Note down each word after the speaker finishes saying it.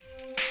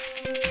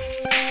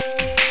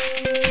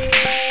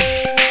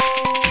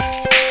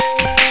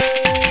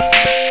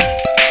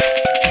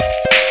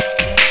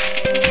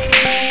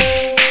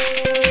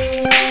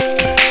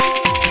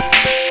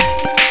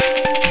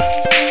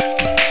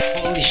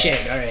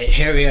right,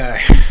 here we are.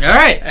 All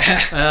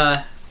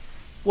right.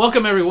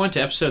 Welcome, everyone,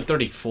 to episode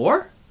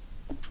 34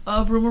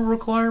 of Rumor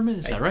Requirement.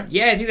 Is that right?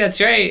 Yeah, I think that's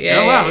right. Yeah,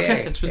 oh, wow. yeah,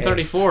 Okay. yeah, It's been yeah.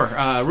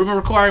 34. Rumor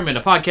Requirement,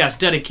 a podcast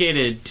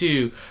dedicated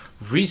to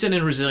reason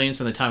and resilience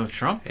in the time of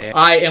Trump. Yeah.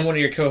 I am one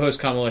of your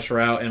co-hosts, Kamalesh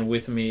Rao, and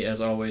with me,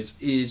 as always,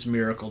 is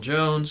Miracle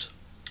Jones.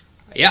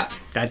 Yeah,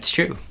 that's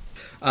true.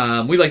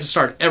 We like to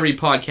start every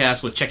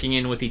podcast with checking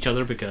in with each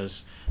other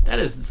because that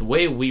is the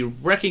way we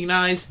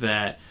recognize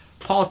that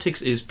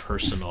politics is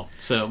personal.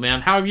 So,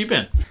 man, how have you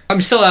been?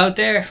 I'm still out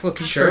there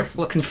looking Sure.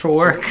 for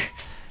work.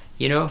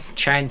 You know,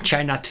 trying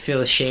not to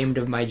feel ashamed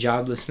of my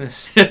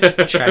joblessness.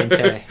 Trying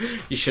to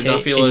You should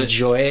not feel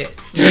enjoy it.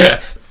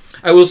 Yeah.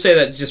 I will say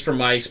that just from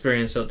my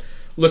experience of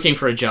looking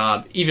for a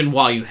job, even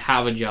while you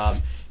have a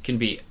job, can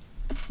be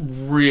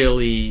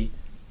really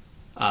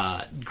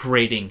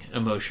grating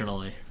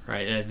emotionally,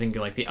 right? And I think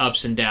like the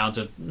ups and downs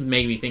of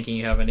maybe thinking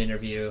you have an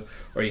interview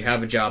or you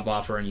have a job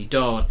offer and you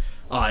don't.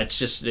 It's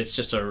just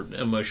a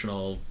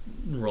emotional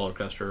roller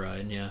coaster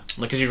ride, yeah.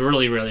 Like, because you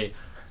really,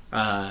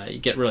 you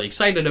get really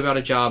excited about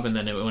a job, and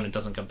then when it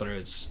doesn't come through,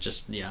 it's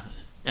just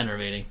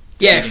enervating.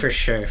 Yeah, for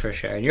sure.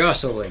 And you're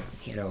also like,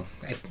 you know,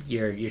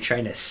 you're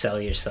trying to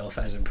sell yourself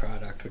as a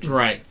product, which is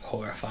Right.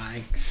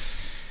 horrifying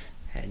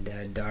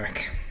and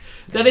dark.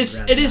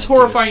 It is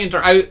horrifying and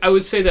dark. I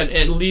would say that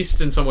at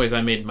least in some ways I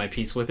made my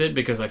peace with it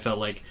because I felt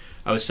like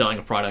I was selling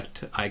a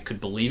product I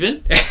could believe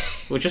in,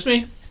 which is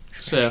me.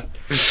 So,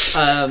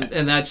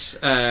 and that's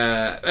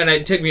and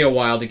it took me a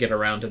while to get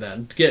around to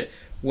that.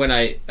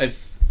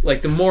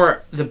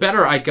 The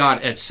better I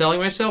got at selling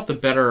myself, the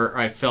better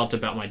I felt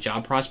about my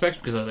job prospects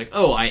because I was like,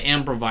 oh, I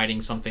am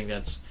providing something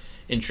that's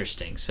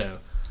interesting. So,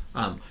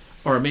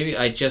 or maybe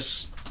I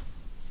just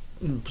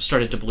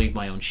started to believe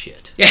my own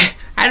shit. Yeah,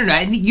 I don't know.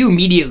 I think you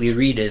immediately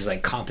read as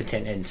like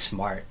competent and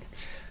smart.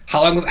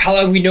 How long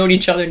have we known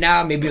each other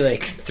now? Maybe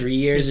like 3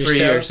 years or so. 3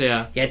 years,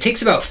 yeah. Yeah, it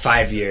takes about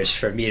 5 years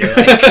for me to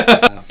like.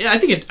 Yeah, I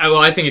think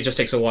it just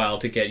takes a while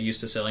to get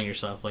used to selling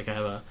yourself. Like I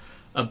have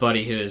a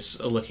buddy who is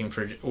looking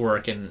for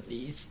work and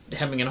he's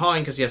having and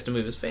hawing because he has to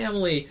move his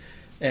family,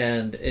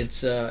 and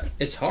it's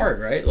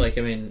hard, right? Like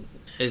I mean,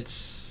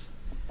 it's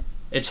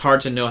hard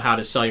to know how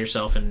to sell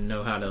yourself and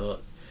know how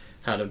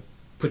to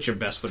put your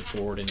best foot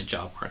forward in the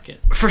job market.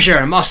 For sure.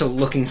 I'm also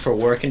looking for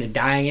work in a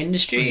dying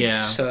industry.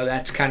 Yeah. So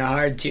that's kind of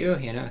hard too,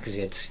 you know, because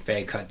it's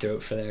very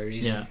cutthroat for that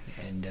reason. Yeah.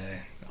 And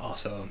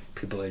also,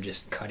 people are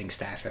just cutting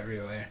staff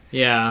everywhere.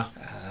 Yeah.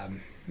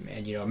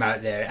 And, you know, I'm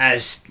out there.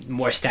 As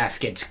more staff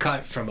gets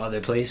cut from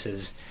other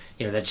places,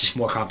 you know, that's just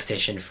more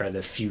competition for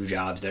the few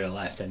jobs that are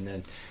left in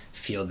the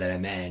field that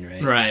I'm in,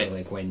 right? Right. So,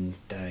 like, when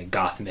the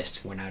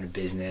Gothamist went out of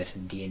business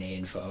and DNA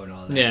Info and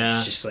all that, Yeah.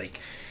 it's just, like,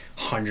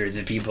 hundreds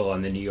of people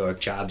on the New York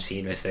job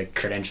scene with the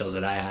credentials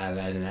that I have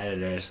as an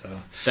editor,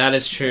 so... That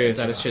is true. It's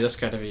That is rough. true. That's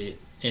got to be...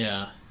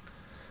 Yeah.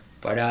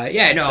 But,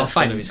 yeah, no, That's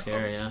gotta be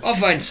scary, yeah. I'll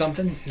find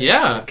something. It's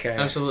Yeah, like,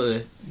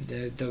 absolutely.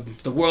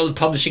 The world of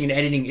publishing and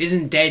editing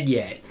isn't dead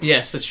yet.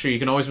 Yes, that's true. You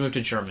can always move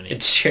to Germany.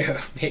 It's true.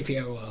 Maybe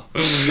I will.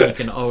 You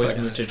can always But,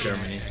 move to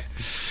Germany.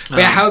 But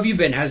yeah, how have you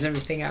been? How's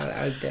everything out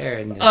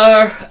there?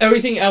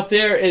 Everything out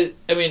there,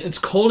 it's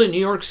cold in New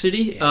York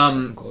City. Yeah, it's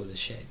fucking cold as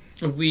shit.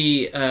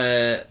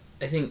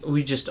 I think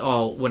we just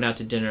all went out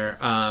to dinner,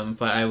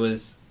 but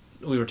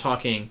we were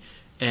talking,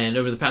 and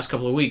over the past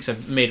couple of weeks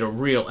I've made a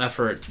real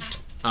effort,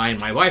 I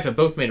and my wife have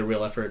both made a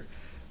real effort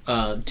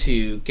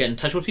to get in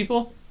touch with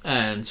people,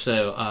 and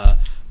so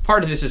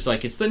part of this is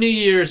like, it's the New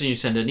Year's, and you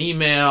send an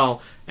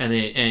email, and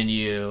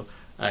you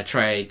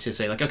try to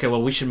say like, okay,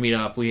 well, we should meet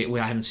up, I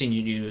haven't seen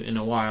you in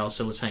a while,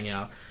 so let's hang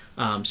out.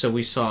 So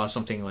we saw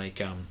something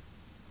like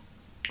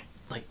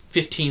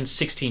 15,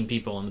 16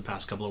 people in the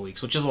past couple of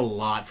weeks, which is a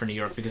lot for New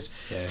York because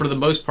for the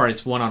most part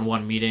it's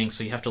one-on-one meetings,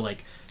 so you have to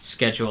like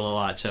schedule a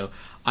lot. So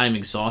I'm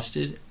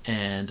exhausted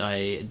and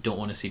I don't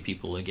want to see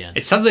people again.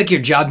 It sounds like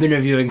you're job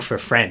interviewing for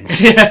friends.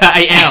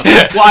 I am.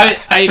 Well,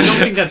 I don't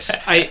think that's...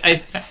 I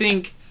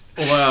think,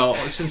 well,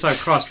 since I've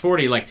crossed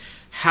 40, like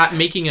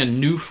making a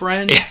new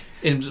friend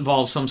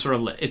involves some sort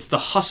of... It's the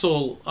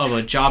hustle of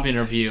a job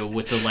interview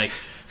with the like...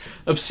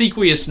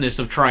 obsequiousness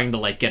of trying to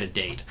like get a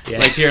date.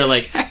 Like you're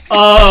like,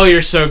 oh,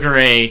 you're so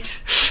great.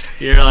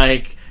 You're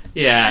like,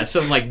 yeah,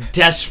 so I'm like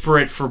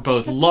desperate for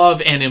both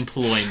love and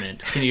employment.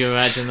 Can you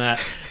imagine that?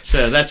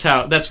 So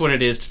that's what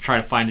it is to try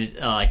to find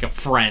like a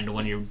friend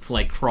when you're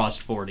like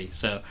crossed 40.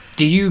 So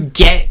do you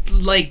get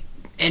like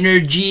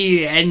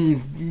energy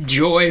and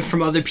joy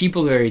from other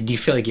people, or do you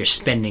feel like you're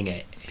spending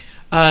it?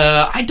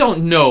 I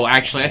don't know,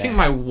 actually. I think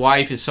my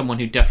wife is someone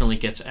who definitely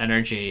gets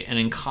energy, and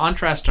in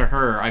contrast to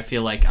her, I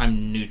feel like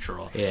I'm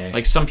neutral. Yeah.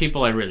 Like, some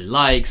people I really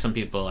like, some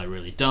people I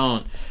really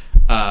don't.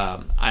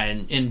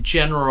 And in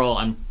general,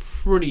 I'm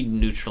pretty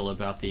neutral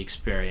about the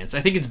experience. I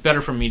think it's better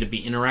for me to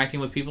be interacting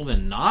with people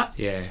than not.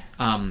 Yeah.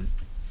 I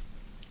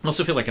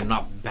also feel like I'm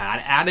not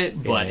bad at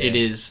it, but it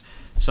is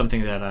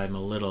something that I'm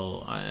a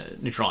little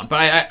neutral on.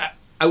 But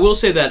I will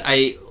say that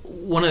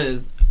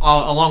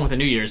along with the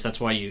New Year's, that's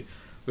why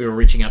we were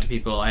reaching out to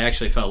people. I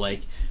actually felt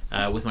like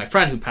with my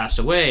friend who passed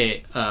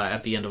away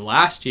at the end of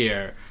last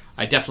year,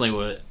 I definitely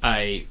would.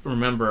 I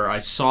remember I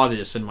saw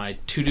this in my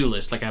to-do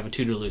list. Like I have a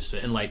to-do list,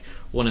 and like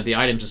one of the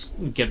items is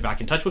get back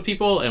in touch with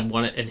people,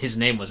 and his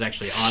name was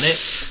actually on it.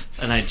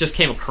 And I just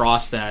came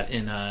across that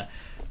in a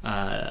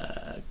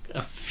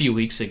few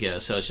weeks ago.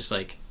 So it's just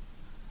like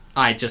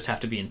I just have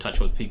to be in touch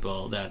with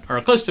people that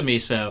are close to me.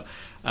 So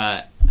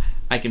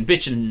I can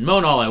bitch and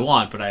moan all I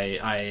want, but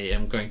I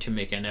am going to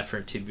make an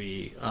effort to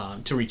be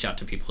to reach out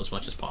to people as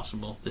much as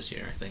possible this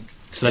year, I think.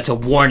 So that's a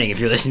warning if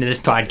you're listening to this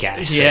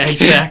podcast. Yeah,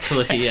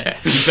 exactly. Yeah,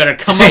 you better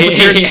come up with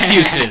your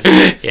excuses.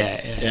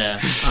 Yeah.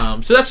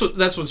 So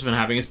that's what's been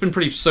happening. It's been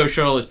pretty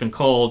social. It's been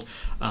cold,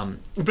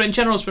 but in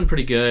general, it's been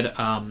pretty good.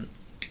 I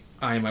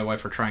and my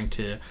wife are trying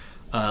to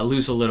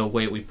lose a little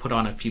weight. We put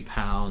on a few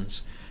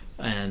pounds,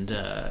 and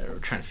we're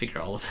trying to figure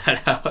all of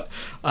that out.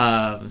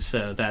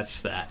 So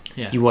that's that.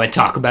 Yeah. You want to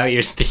talk about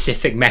your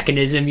specific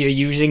mechanism you're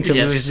using to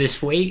lose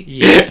this weight?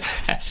 Yes.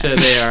 So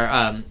they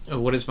are,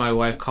 what does my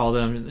wife call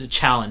them?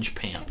 Challenge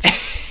pants.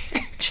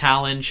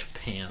 Challenge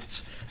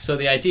pants. So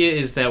the idea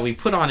is that we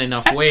put on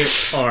enough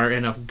weight or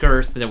enough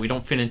girth that we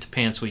don't fit into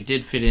pants we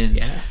did fit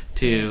in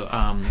to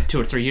 2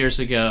 or 3 years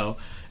ago.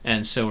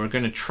 And so we're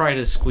going to try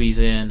to squeeze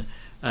in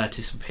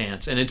to some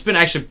pants. And it's been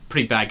actually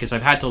pretty bad because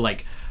I've had to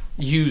like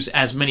use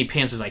as many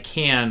pants as I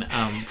can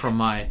from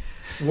my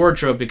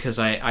wardrobe because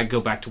I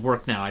go back to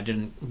work now. I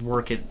didn't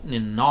work in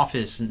an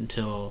office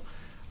until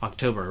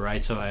October,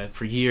 right? So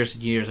for years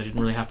and years I didn't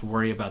really have to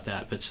worry about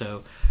that. But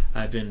so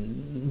I've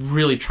been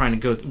really trying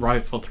to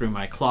rifle through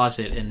my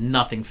closet and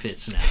nothing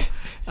fits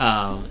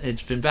now.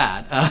 It's been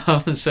bad.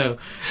 So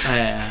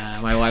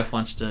my wife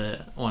wants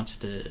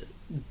to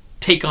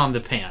take on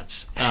the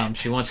pants.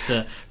 She wants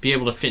to be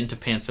able to fit into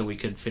pants that we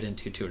could fit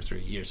into 2 or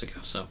 3 years ago.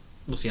 So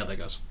we'll see how that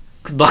goes.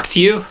 Good luck to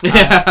you.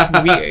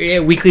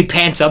 Weekly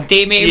pants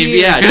update, maybe.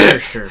 Yeah,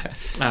 sure.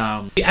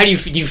 How do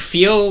you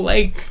feel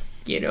like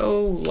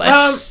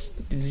less?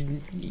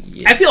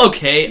 I feel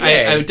okay.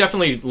 Yeah. I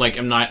definitely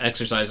am not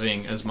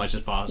exercising as much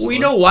as possible. We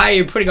know why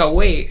you're putting on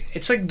weight.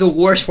 It's like the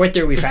worst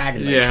winter we've had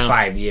in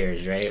 5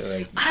 years, right?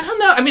 Like I don't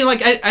know. I mean,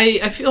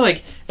 I feel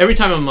like every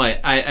time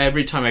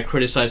every time I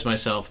criticize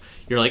myself,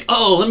 you're like,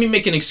 oh, let me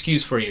make an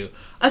excuse for you.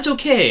 That's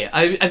okay.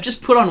 I've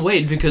just put on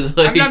weight because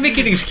I'm not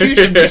making an excuse.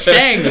 I'm just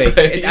saying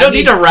you don't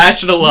need to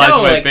rationalize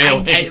my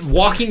failings.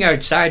 Walking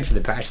outside for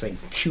the past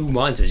 2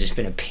 months has just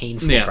been a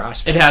painful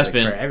prospect. It has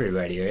been for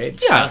everybody, right?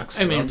 It sucks.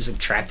 I mean, we're all just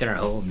trapped in our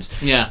homes.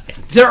 Yeah,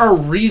 there are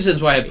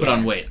reasons why I put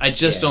on weight. I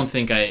just don't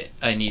think I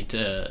need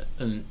to.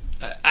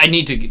 I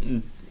need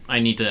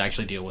to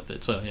actually deal with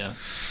it. So yeah.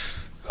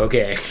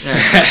 Okay.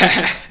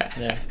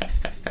 Yeah.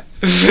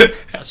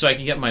 So I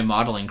can get my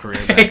modeling career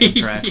back on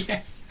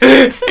track.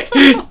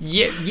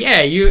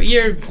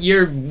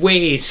 You're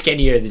way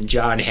skinnier than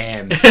John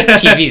Hamm,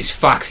 TV's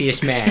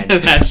foxiest man.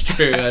 That's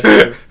true.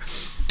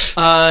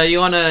 You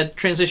want to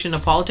transition to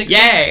politics?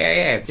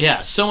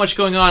 Yeah. So much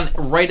going on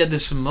right at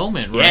this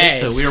moment, right?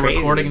 So we are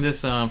recording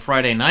this on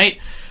Friday night.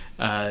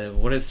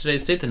 What is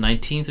today's date? The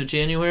 19th of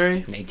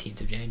January?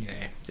 19th of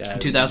January.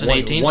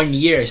 2018. 1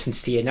 year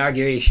since the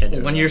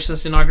inauguration. 1 year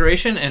since the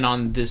inauguration, and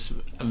on this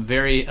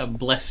very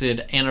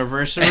blessed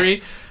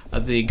anniversary,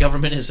 the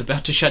government is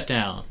about to shut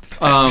down.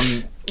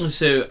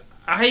 So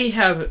I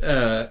have...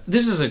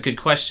 this is a good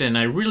question.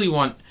 I really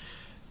wanted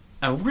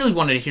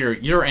to hear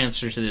your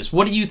answer to this.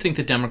 What do you think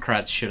the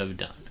Democrats should have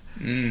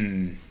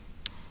done?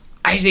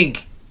 I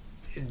think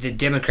the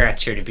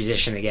Democrats are in a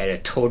position to get a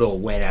total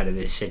win out of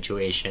this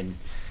situation.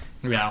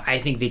 Yeah. I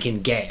think they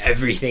can get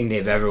everything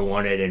they've ever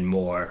wanted and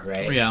more,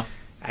 right? Yeah.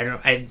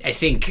 I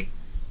think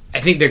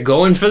they're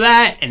going for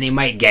that, and they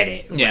might get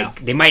it. Yeah.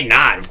 They might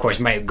not, of course,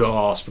 might go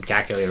all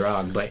spectacularly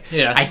wrong, but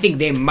I think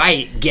they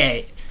might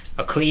get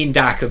a clean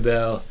DACA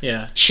bill,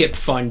 chip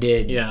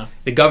funded,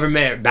 the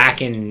government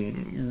back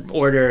in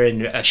order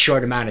in a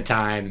short amount of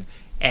time,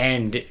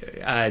 and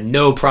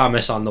no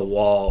promise on the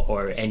wall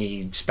or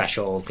any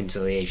special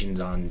conciliations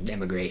on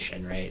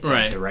immigration, right?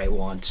 That the right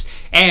wants.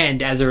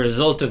 And as a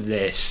result of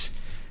this,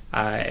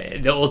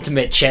 the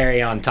ultimate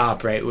cherry on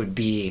top, right, would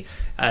be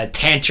a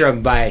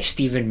tantrum by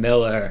Stephen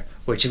Miller,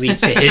 which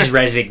leads to his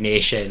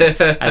resignation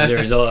as a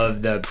result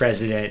of the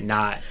president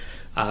not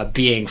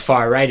being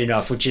far right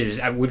enough,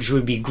 which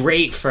would be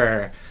great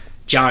for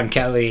John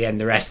Kelly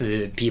and the rest of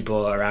the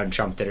people around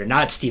Trump that are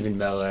not Stephen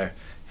Miller.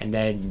 And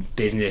then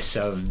business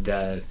of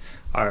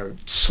our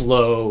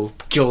slow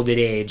Gilded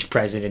Age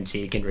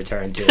presidency can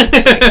return to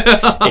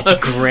its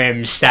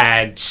grim,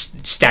 sad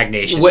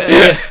stagnation.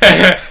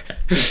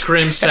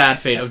 Grim, sad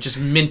fate of just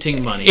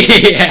minting money.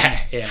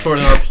 For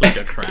our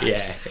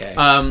plutocrats.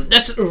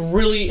 That's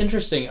really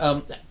interesting.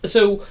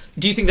 So,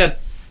 do you think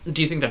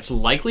that's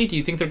likely? Do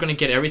you think they're going to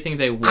get everything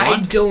they want?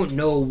 I don't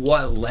know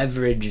what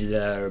leverage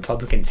the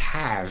Republicans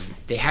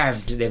have. They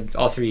have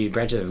all three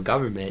branches of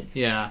government.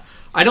 Yeah.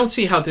 I don't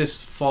see how this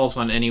falls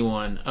on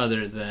anyone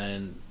other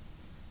than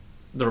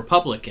the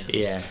Republicans.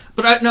 Yeah.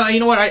 But no,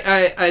 you know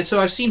what? So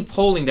I've seen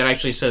polling that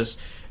actually says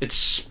it's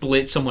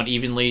split somewhat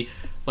evenly.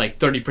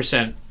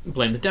 30%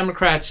 blame the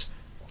Democrats,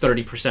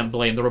 30%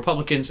 blame the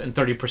Republicans and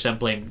 30%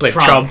 blame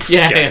Trump.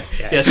 Yeah.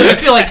 So I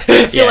feel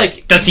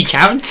like does he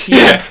count?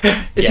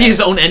 Yeah. Is he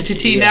his own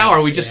entity now?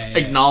 Are we just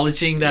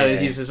acknowledging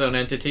that he's his own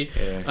entity?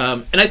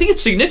 Yeah. And I think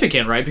it's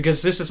significant, right?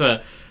 Because this is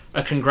a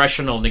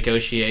congressional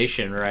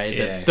negotiation, right?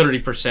 That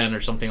 30%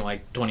 or something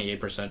like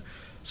 28%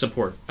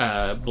 support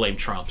blame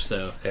Trump.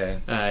 So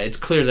it's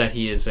clear that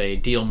he is a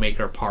deal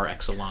maker par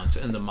excellence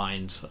in the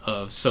minds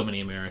of so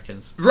many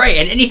Americans. Right,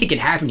 and anything can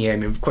happen here. I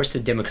mean, of course, the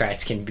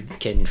Democrats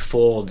can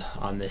fold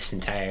on this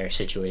entire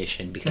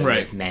situation because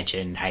of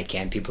Manchin and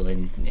Heitkamp, people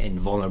in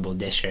vulnerable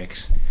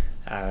districts.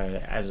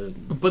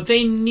 But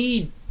they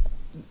need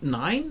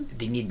 9.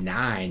 They need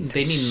 9.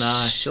 They need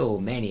 9. So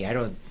many. I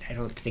don't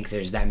think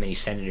there's that many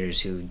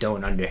senators who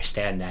don't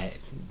understand that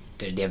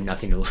they have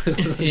nothing to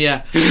lose.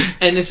 Yeah.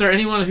 And is there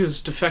anyone who's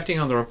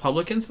defecting on the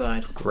Republican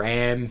side?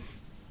 Graham,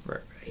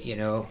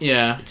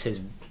 Yeah. It's his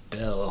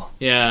bill.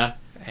 Yeah.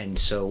 And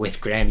so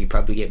with Graham, you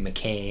probably get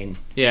McCain.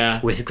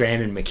 Yeah. With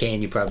Graham and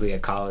McCain, you probably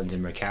get Collins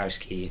and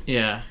Murkowski.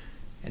 Yeah.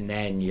 And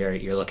then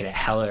you're looking at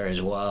Heller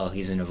as well.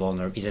 He's in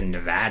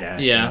Nevada.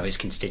 Yeah. His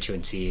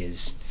constituency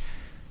is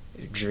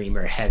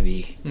Dreamer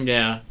heavy.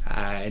 Yeah.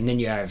 And then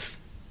you have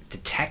the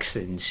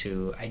Texans,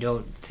 who I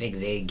don't think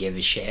they give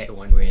a shit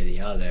one way or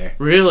the other.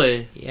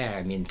 Really? Yeah,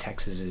 I mean,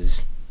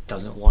 Texas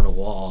doesn't want a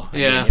wall. I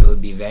mean, it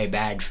would be very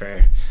bad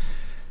for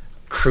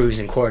Cruz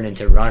and Cornyn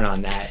to run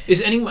on that.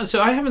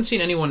 So I haven't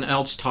seen anyone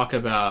else talk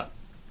about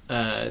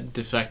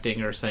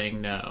defecting or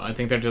saying no. I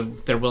think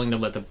they're willing to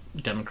let the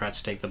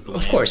Democrats take the blame.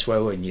 Of course, why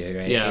wouldn't you,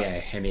 right?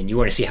 Yeah. I mean, you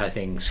want to see how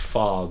things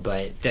fall,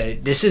 but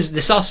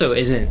this also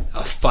isn't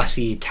a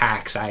fussy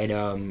tax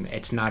item.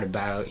 It's not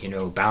about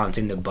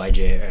balancing the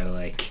budget or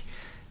like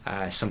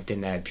something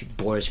that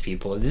bores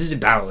people. This is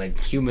about like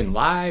human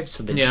lives.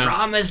 So the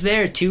drama's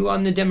there too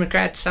on the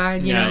Democrat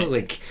side. You know,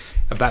 like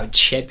about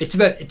Chip. It's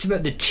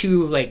about the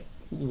two like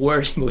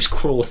worst, most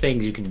cruel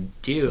things you can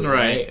do.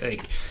 Right.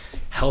 Like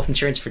health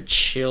insurance for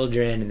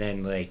children, and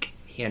then like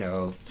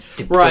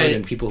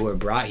deporting people who are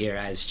brought here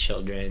as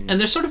children.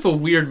 And there's sort of a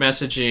weird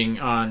messaging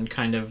on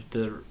kind of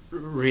the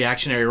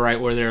reactionary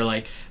right, where they're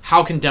like,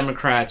 how can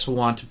Democrats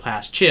want to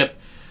pass Chip?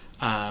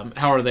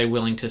 How are they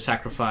willing to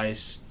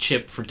sacrifice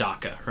Chip for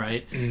DACA,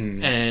 right?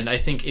 Mm. And I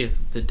think if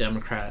the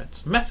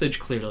Democrats message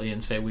clearly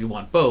and say we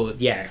want both,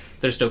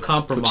 there's no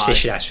compromise. They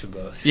should ask for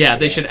both. Yeah,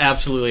 they should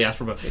absolutely ask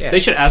for both. Yeah. They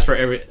should ask for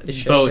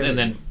both, and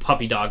then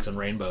puppy dogs and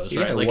rainbows,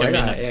 right? Like, why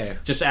not?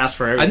 Just ask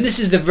for everything. And this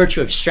is the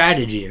virtue of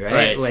strategy,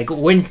 right? Like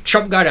when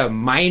Trump got a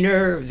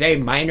very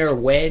minor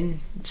win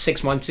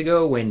 6 months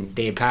ago when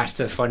they passed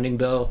a funding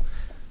bill,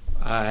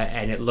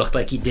 and it looked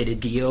like he did a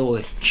deal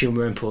with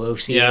Schumer and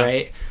Pelosi,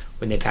 right?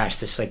 When they passed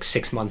this like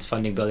 6 months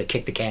funding bill, they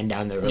kicked the can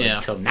down the road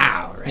until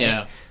now, right?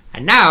 Yeah.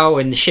 And now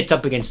when the shit's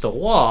up against the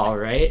wall,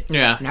 right?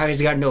 Yeah. Now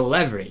he's got no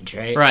leverage,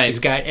 right?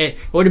 Right. It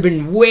would have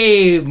been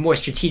way more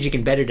strategic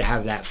and better to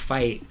have that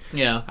fight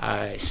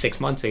 6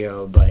 months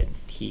ago, but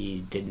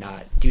he did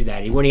not do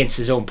that. He went against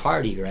his own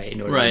party, right,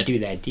 in order to do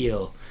that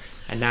deal.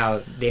 And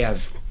now they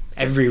have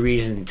every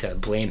reason to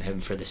blame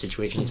him for the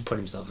situation he's put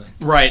himself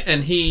in. Right,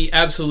 and he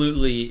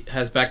absolutely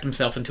has backed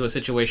himself into a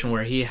situation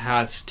where he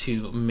has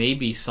to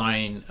maybe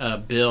sign a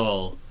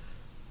bill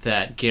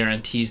that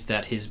guarantees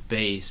that his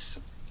base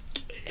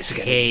is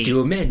going to do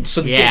him in.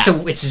 So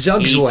it's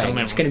Zug's way.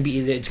 It's going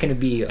to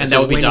be and that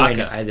would be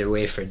DACA either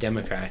way for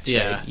Democrats.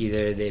 Yeah. Right?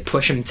 Either they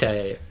push him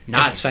to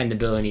not sign the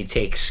bill and he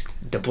takes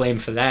the blame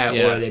for that,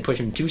 or they push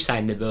him to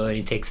sign the bill and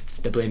he takes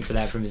the blame for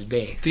that from his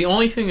base. The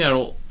only thing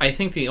that'll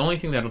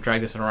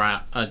drag this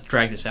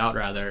out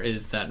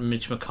is that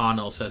Mitch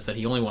McConnell says that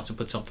he only wants to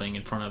put something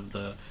in front of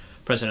the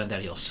president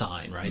that he'll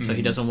sign, right? Mm-hmm. So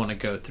he doesn't want to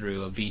go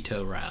through a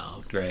veto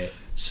round. Right.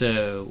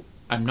 So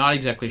I'm not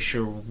exactly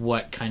sure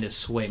what kind of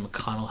sway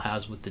McConnell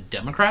has with the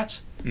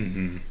Democrats,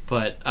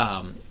 but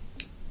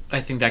I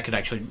think that could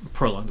actually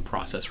prolong the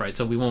process, right?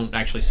 So we won't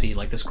actually see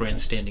like this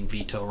grandstanding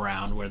veto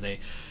round where they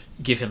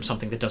give him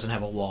something that doesn't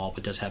have a wall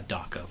but does have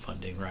DACA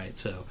funding, right?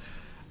 So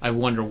I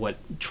wonder what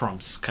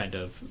Trump's kind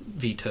of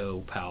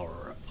veto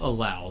power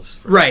allows.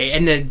 Right,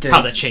 and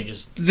how that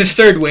changes. The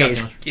third way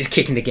is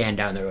kicking the can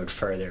down the road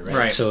further,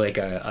 right? So like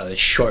a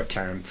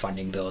short-term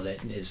funding bill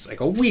that is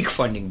like a week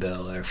funding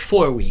bill, or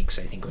 4 weeks,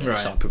 I think I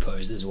saw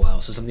proposed as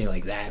well. So something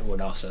like that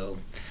would also,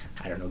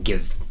 I don't know,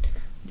 give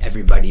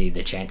everybody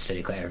the chance to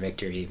declare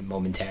victory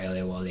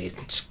momentarily while they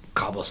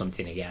cobble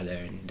something together,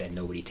 and then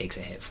nobody takes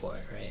a hit for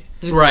it,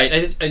 right?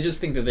 Right. I just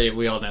think that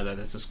we all know that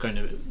this is going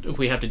to, if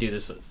we have to do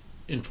this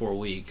in 4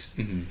 weeks,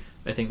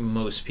 I think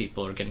most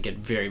people are going to get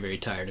very, very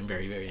tired and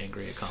very, very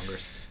angry at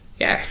Congress.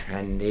 Yeah,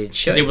 and they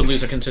should. They would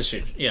lose their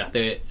consistency. Yeah,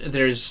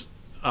 there's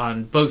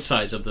on both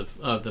sides of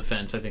the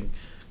fence. I think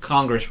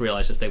Congress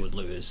realizes they would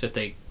lose if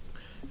they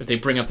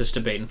bring up this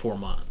debate in 4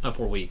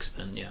 weeks.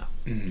 Then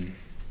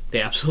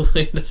they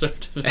absolutely deserve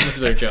to lose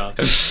their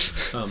jobs.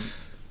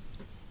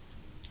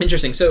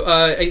 Interesting. So,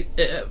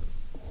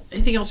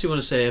 anything else you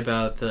want to say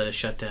about the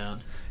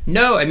shutdown?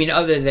 No, I mean,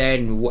 other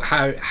than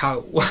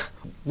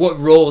what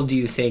role do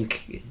you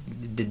think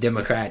the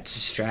Democrats'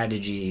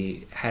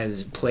 strategy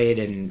has played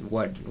in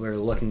what we're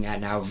looking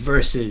at now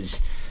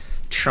versus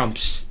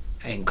Trump's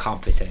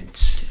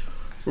incompetence.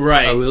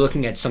 Right. Are we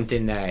looking at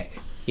something that,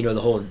 the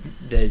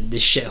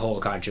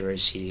shithole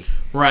controversy?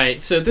 Right.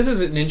 So this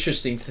is an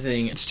interesting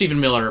thing. Stephen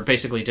Miller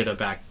basically did a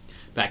back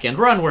end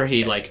run where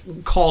he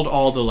called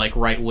all the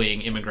right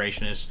wing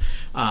immigrationists,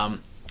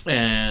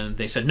 and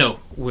they said, no,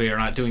 we are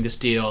not doing this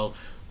deal.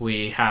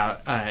 We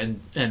have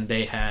and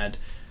they had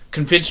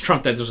convinced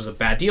Trump that this was a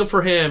bad deal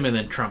for him, and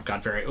then Trump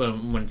got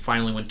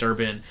when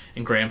Durbin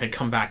and Graham had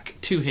come back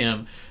to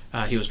him,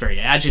 he was very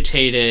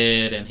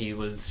agitated, and he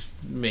was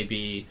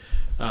maybe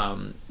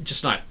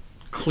just not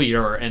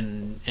clear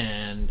and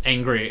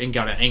angry, and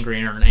got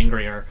angrier and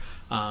angrier.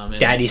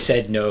 Daddy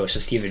said no,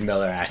 so Stephen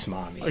Miller asked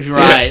Mommy.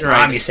 Right.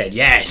 Mommy said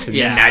yes, and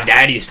then now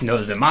Daddy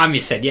knows that Mommy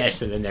said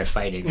yes, and then they're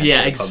fighting.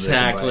 Yeah,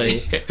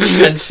 exactly.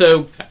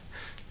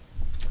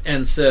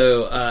 and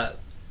so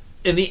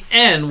in the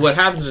end, what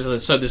happens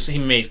is he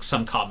makes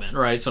some comment,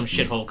 right? Some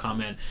shithole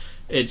comment.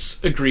 It's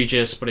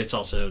egregious, but it's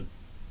also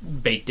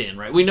baked in,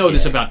 right? We know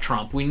this about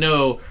Trump. We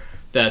know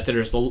that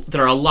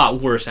there are a lot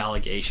worse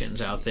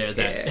allegations out there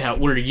that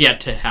we're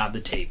yet to have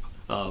the tape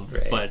of.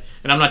 Right.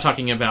 And I'm not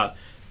talking about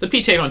the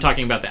P tape. I'm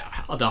talking about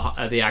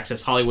the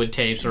Access Hollywood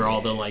tapes, or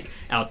all the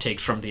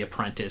outtakes from The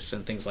Apprentice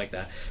and things like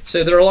that.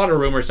 So there are a lot of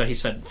rumors that he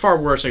said far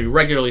worse, or he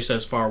regularly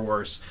says far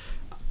worse.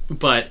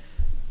 But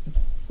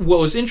what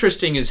was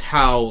interesting is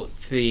how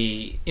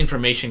the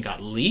information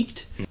got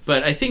leaked.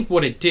 But I think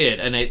what it did,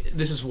 and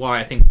this is why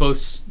I think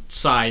both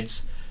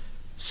sides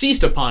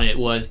seized upon it,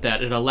 was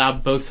that it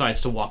allowed both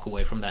sides to walk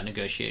away from that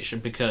negotiation,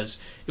 because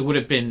it would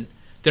have been,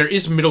 there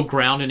is middle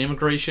ground in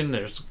immigration.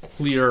 There's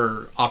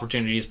clear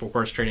opportunities for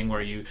horse trading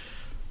where you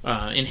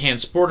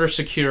enhance border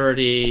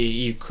security,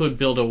 you could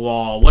build a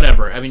wall,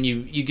 whatever. I mean,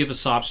 you give a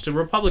sops to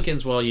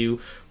Republicans while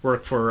you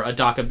work for a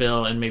DACA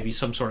bill and maybe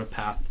some sort of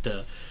path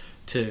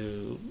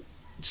to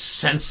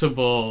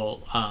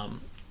sensible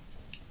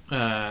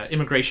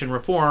immigration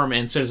reform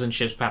and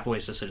citizenship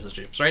pathways to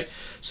citizenships, right?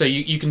 So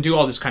you can do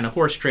all this kind of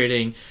horse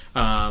trading.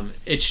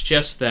 It's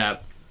just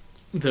that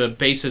the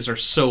bases are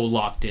so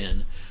locked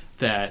in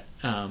that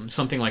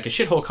something like a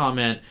shithole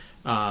comment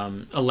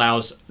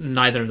allows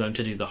neither of them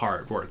to do the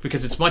hard work,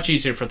 because it's much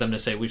easier for them to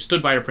say, we've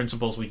stood by our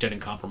principles, we didn't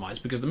compromise.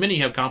 Because the minute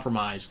you have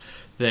compromise,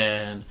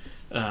 then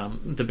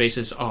the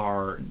bases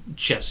are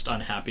just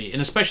unhappy,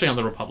 and especially on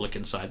the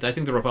Republican side. I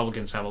think the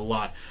Republicans have a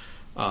lot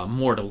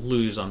more to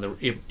lose on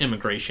the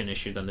immigration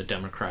issue than the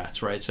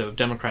Democrats, right? So if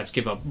Democrats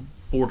give up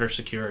border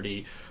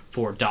security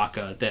for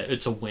DACA, that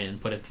it's a win.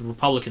 But if the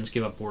Republicans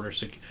give up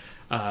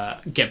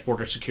get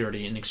border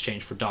security in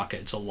exchange for DACA,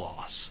 it's a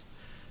loss.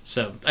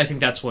 So I think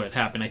that's what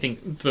happened. I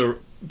think either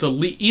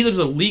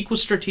the leak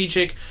was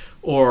strategic,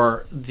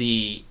 or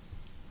the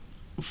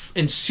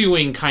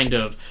ensuing kind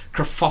of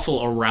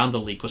kerfuffle around the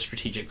leak was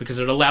strategic, because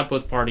it allowed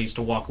both parties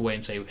to walk away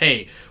and say,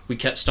 hey, we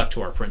kept stuck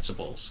to our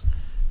principles.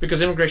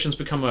 Because immigration's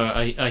become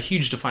a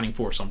huge defining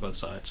force on both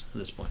sides at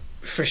this point.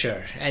 For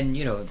sure. And,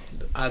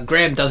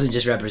 Graham doesn't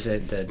just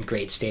represent the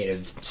great state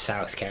of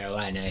South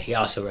Carolina. He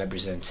also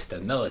represents the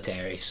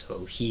military.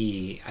 So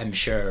he, I'm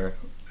sure,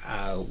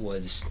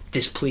 was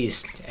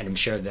displeased, and I'm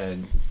sure the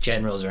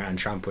generals around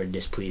Trump were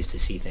displeased to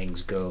see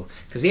things go,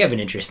 because they have an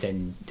interest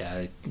in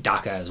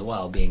DACA as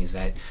well, being as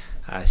that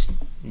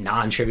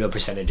non-trivial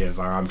percentage of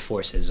our armed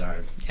forces are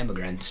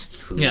immigrants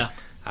who they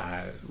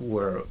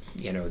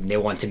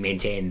want to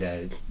maintain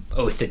the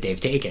oath that they've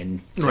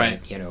taken to,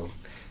 right,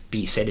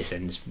 be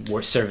citizens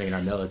serving in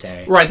our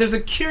military. Right. There's a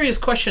curious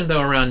question,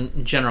 though,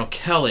 around General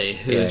Kelly,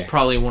 who is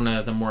probably one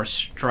of the more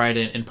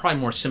strident and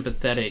probably more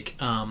sympathetic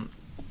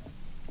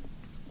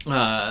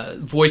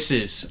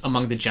voices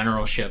among the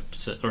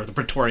generalships, or the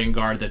Praetorian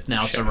Guard that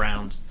now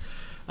surrounds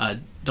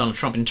Donald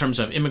Trump, in terms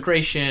of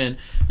immigration,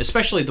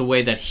 especially the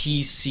way that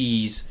he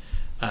sees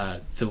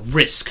the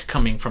risk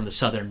coming from the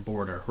southern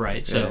border,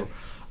 right? So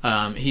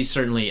he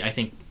certainly, I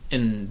think,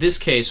 in this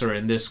case, or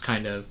in this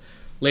kind of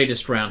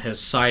latest round,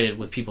 has sided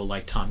with people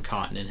like Tom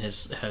Cotton, and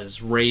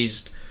has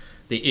raised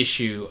the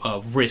issue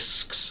of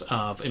risks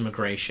of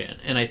immigration.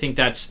 And I think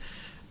that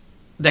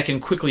can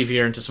quickly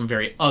veer into some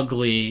very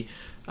ugly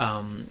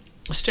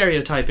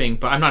stereotyping,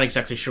 but I'm not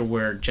exactly sure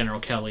where General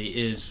Kelly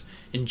is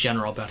in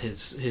general about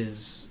his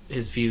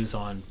views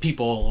on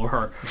people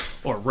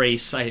or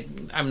race.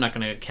 I'm not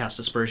going to cast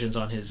aspersions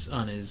on his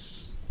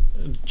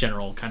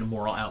general kind of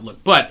moral outlook,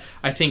 but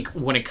I think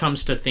when it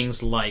comes to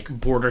things like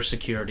border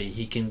security,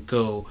 he can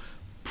go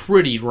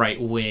pretty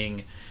right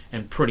wing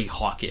and pretty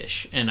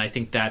hawkish, and I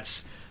think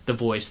that's the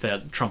voice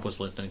that Trump was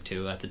listening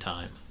to at the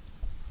time.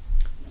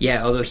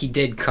 Yeah, although he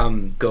did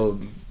go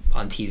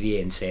on TV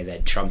and say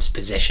that Trump's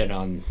position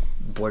on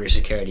border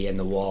security and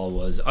the wall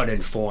was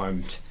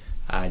uninformed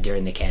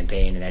during the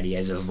campaign, and that he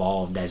has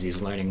evolved as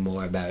he's learning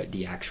more about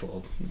the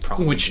actual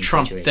problem. Which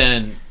Trump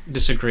then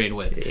disagreed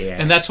with. Yeah.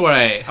 And that's what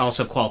I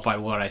also qualified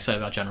what I said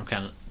about General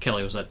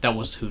Kelly, was that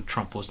was who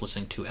Trump was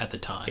listening to at the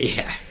time.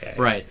 Yeah.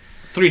 Right.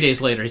 3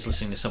 days later, he's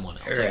listening to someone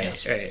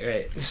else.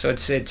 Right. So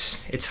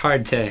it's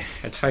hard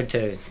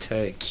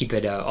to keep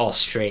it all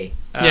straight.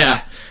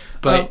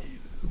 But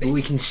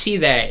we can see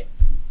that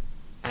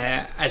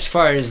as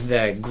far as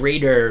the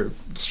greater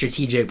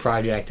strategic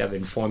project of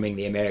informing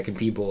the American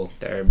people,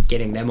 that are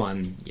getting them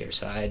on your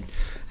side,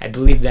 I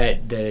believe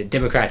that the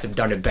Democrats have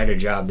done a better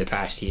job the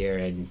past year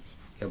in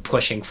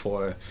pushing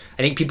for.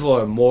 I think people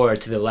are more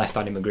to the left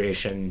on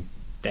immigration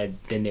than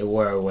they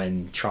were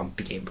when Trump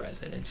became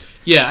president.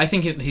 Yeah, I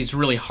think he's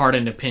really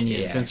hardened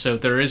opinions, and so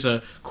there is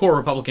a core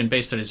Republican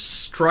base that is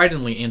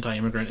stridently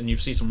anti-immigrant, and you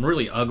see some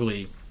really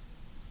ugly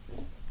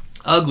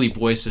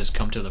voices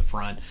come to the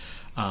front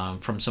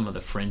from some of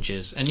the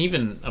fringes, and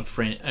even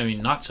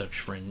not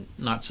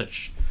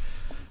such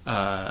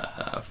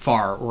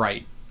far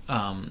right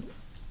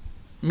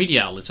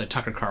media outlets. Like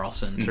Tucker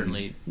Carlson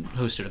certainly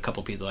hosted a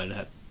couple people that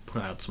had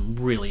put out some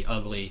really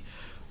ugly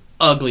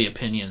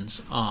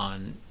opinions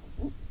on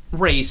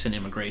race and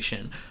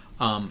immigration.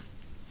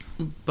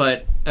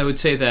 But I would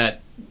say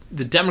that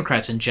the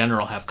Democrats in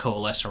general have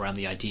coalesced around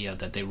the idea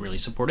that they really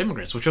support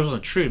immigrants, which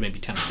wasn't true maybe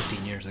 10 or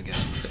 15 years ago.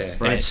 Yeah.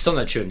 Right. And it's still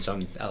not true in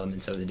some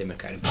elements of the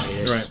Democratic Party.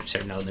 There's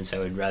certain elements I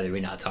would rather we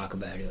not talk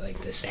about,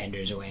 like the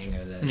Sanders wing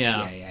or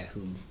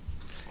who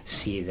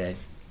see that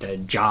the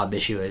job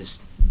issue is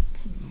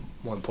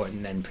more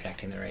important than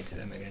protecting the rights of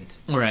immigrants.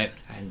 Right.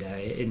 And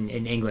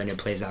in England, it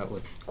plays out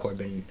with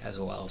Corbyn as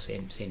well.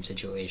 Same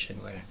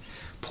situation where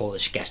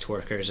Polish guest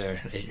workers are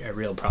a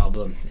real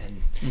problem,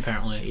 and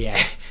apparently,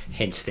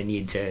 hence the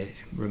need to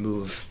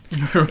remove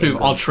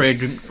all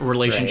trade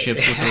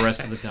relationships with the rest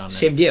of the continent.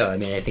 Same deal. I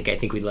mean, I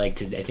think we'd like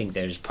to. I think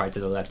there's parts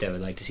of the left that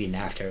would like to see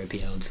NAFTA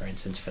repealed, for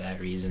instance, for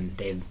that reason.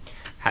 They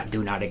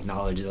do not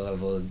acknowledge the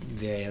level of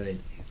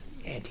virulent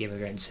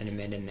anti-immigrant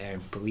sentiment in their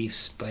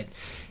beliefs, but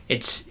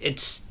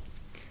it's.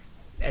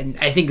 And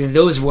I think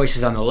those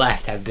voices on the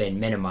left have been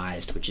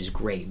minimized, which is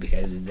great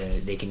because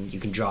you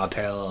can draw a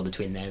parallel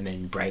between them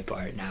and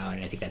Breitbart now,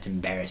 and I think that's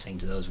embarrassing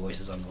to those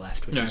voices on the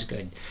left, which is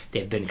good.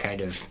 They've been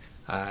kind of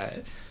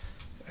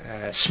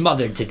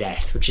smothered to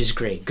death, which is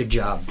great. Good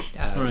job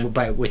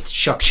with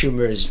Chuck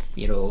Schumer's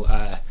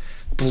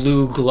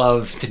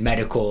blue-gloved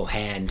medical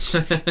hands.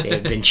 They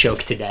have been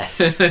choked to death.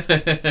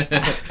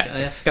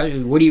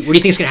 What do you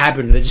think is going to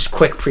happen? Just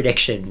quick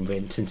prediction,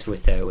 with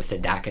the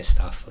DACA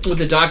stuff. With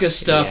the DACA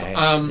stuff,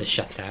 the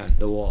shutdown,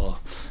 the wall.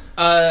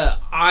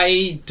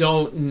 I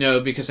don't know,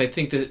 because I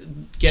think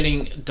that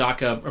getting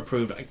DACA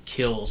approved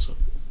kills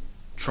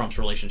Trump's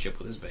relationship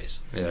with his base.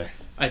 Yeah.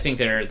 I think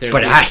they're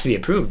but it has to be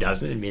approved,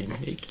 doesn't it? I mean,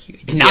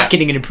 not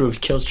getting it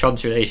approved kills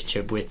Trump's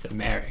relationship with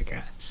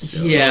America. So,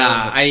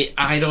 I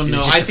don't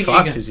know. I think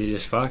is he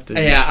just fucked?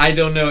 Yeah, I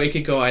don't know. It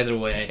could go either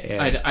way.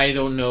 Yeah. I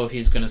don't know if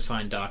he's going to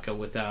sign DACA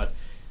without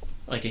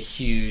like a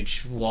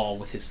huge wall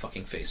with his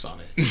fucking face on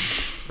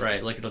it,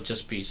 right? Like it'll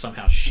just be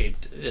somehow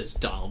shaped as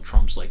Donald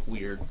Trump's like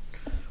weird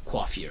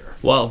coiffure.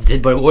 Well,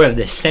 but what if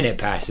the Senate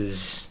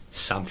passes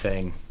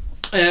something?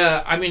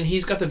 I mean,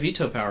 he's got the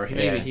veto power.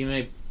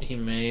 He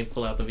may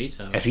pull out the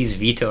veto. If he's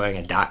vetoing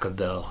a DACA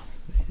bill,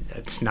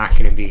 that's not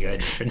going to be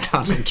good for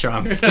Donald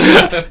Trump,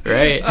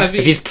 right? I mean,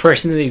 if he's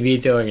personally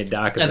vetoing a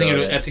DACA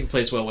bill, I think it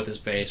plays well with his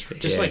base.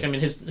 Just like, I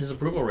mean, his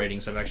approval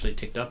ratings have actually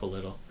ticked up a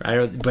little.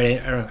 I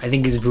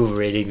think his approval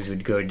ratings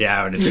would go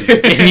down if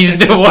he's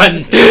the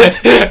one.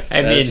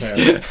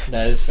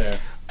 That is fair.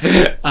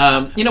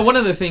 One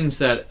of the things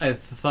that I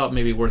thought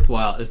may be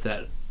worthwhile is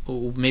that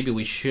maybe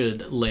we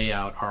should lay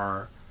out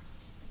our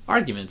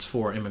arguments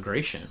for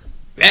immigration.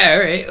 Yeah, all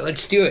right,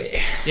 let's do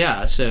it.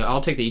 Yeah, so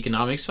I'll take the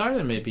economic side,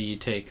 and maybe you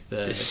take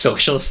the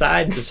social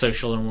side, the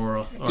social and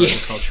moral or the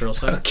cultural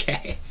side.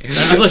 Okay.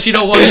 Unless you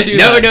don't want to do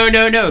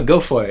that. No, go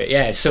for it.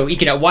 Yeah. So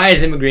why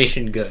is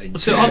immigration good?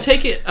 So I'll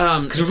take it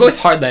because we're both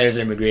hardliners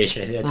in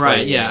immigration. That's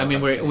right. Yeah. I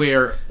mean,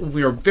 we're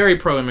very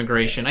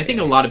pro-immigration. I think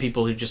a lot of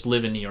people who just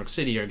live in New York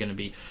City are going to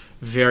be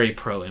very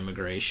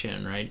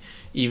pro-immigration, right?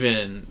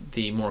 Even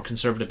the more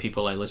conservative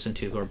people I listen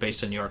to who are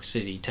based in New York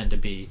City tend to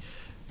be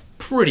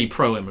pretty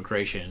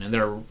pro-immigration, and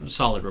they're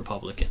solid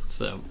Republicans.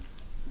 So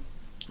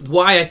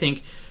why I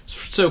think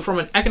so from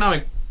an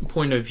economic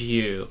point of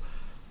view,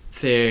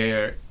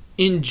 there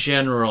in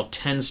general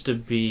tends to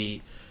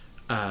be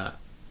a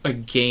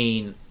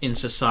gain in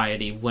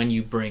society when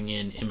you bring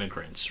in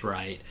immigrants,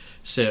 right?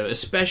 So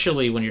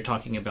especially when you're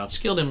talking about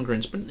skilled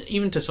immigrants, but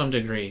even to some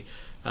degree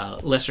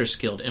lesser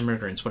skilled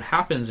immigrants, what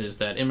happens is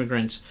that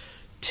immigrants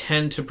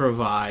tend to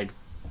provide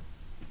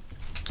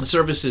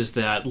services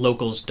that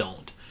locals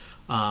don't.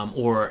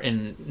 Or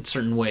in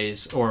certain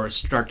ways, or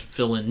start to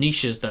fill in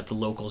niches that the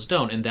locals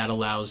don't, and that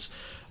allows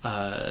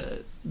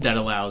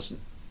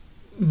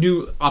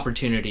new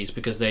opportunities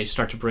because they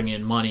start to bring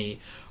in money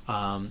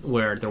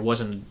where there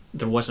wasn't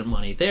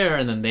money there,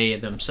 and then they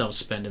themselves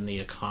spend in the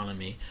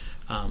economy.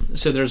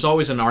 So there's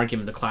always an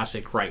argument, the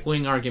classic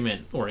right-wing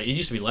argument, or it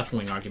used to be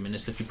left-wing argument,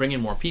 is if you bring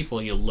in more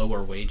people, you'll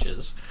lower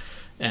wages,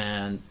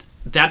 and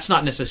that's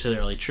not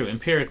necessarily true.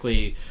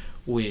 Empirically,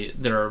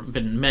 there have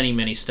been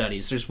many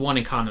studies. There's one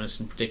economist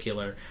in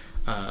particular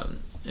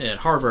at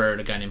Harvard,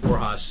 a guy named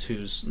Borjas,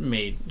 who's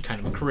made kind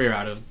of a career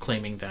out of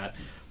claiming that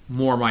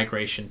more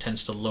migration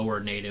tends to lower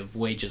native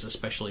wages,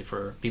 especially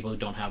for people who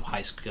don't have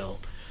high school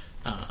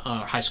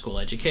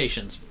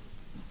educations.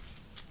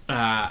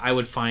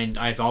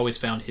 I've always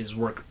found his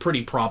work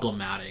pretty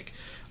problematic.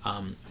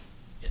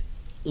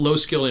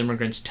 Low-skilled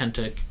immigrants tend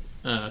to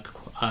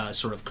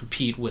sort of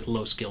compete with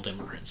low-skilled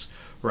immigrants,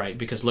 right?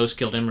 Because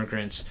low-skilled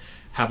immigrants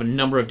have a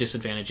number of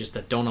disadvantages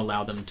that don't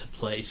allow them to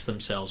place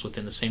themselves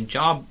within the same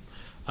job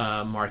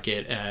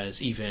market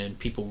as even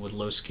people with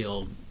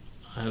low-skilled,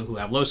 who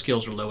have low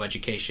skills or low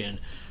education,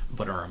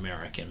 but are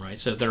American, right?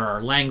 So there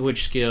are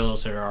language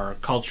skills, there are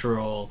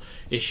cultural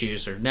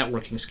issues, there are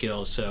networking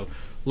skills. So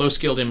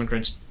low-skilled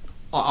immigrants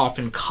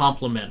often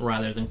complement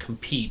rather than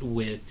compete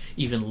with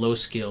even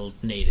low-skilled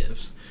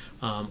natives.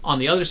 On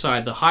the other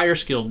side, the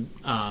higher-skilled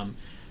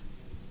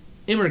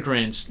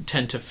immigrants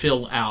tend to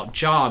fill out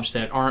jobs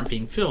that aren't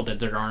being filled,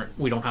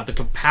 we don't have the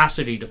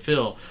capacity to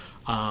fill,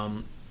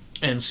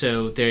 and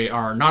so they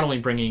are not only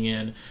bringing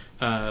in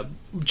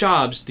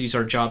jobs. These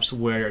are jobs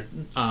where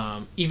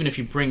even if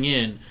you bring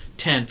in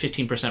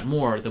 10-15%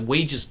 more, the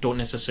wages don't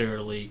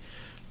necessarily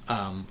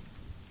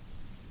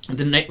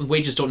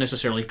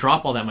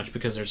drop all that much,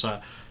 because there's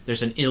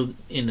an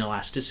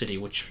inelasticity,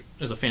 which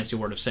is a fancy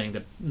word of saying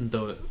that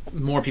the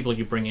more people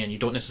you bring in, you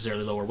don't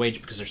necessarily lower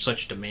wage, because there's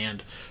such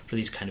demand for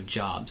these kind of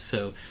jobs.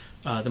 So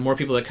the more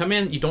people that come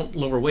in, you don't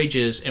lower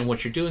wages, and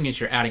what you're doing is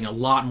you're adding a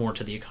lot more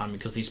to the economy,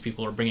 because these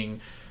people are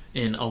bringing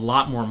in a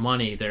lot more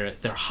money. They're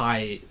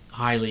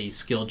highly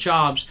skilled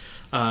jobs,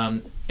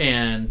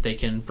 and they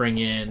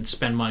can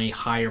spend money,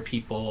 hire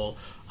people.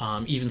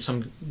 Even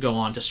some go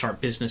on to start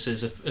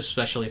businesses,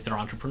 especially if they're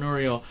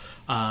entrepreneurial.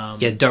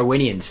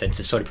 Darwinian sense,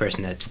 the sort of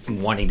person that's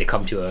wanting to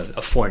come to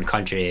a foreign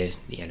country,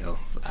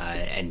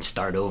 and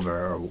start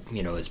over, or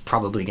is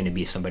probably going to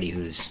be somebody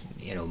who's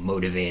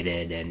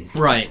motivated and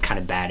kind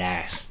of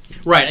badass.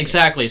 Right,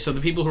 exactly. So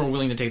the people who are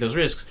willing to take those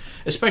risks,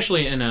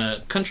 especially in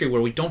a country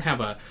where we don't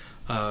have a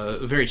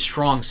very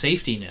strong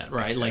safety net,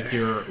 right? Like,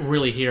 you're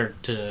really here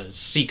to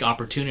seek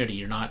opportunity.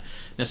 You're not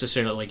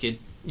necessarily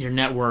your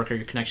network or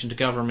your connection to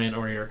government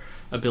or your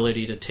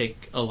ability to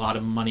take a lot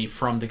of money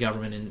from the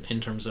government in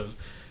terms of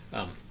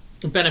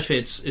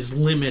benefits is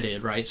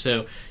limited, right?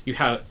 So you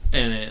have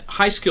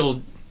high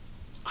skilled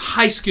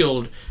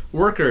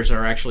workers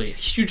are actually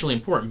hugely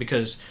important,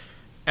 because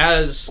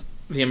as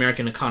the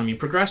American economy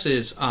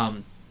progresses,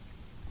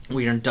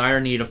 we are in dire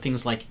need of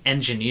things like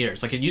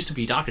engineers. Like, it used to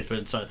be doctors, but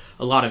it's a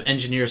lot of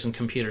engineers and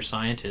computer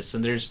scientists,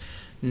 and there's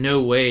no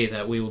way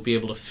that we will be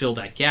able to fill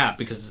that gap,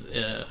 because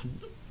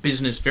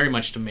business very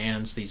much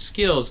demands these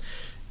skills,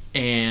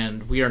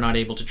 and we are not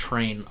able to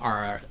train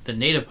the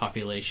native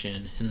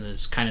population in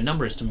this kind of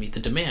numbers to meet the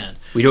demand.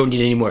 We don't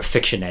need any more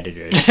fiction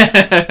editors.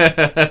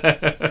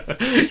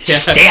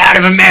 Stay out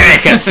of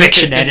America,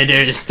 fiction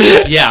editors.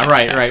 Yeah,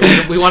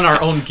 right. We want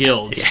our own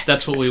guilds. Yeah.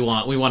 That's what we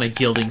want. We want a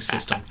guilding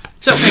system.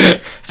 So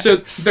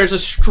there's a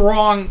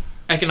strong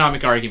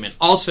economic argument.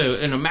 Also,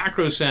 in a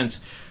macro sense,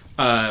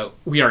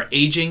 we are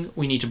aging.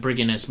 We need to bring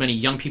in as many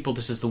young people.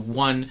 This is the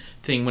one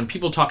thing, when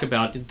people talk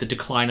about the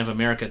decline of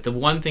America, the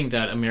one thing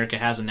that America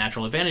has a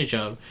natural advantage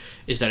of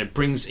is that it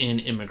brings in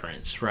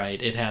immigrants,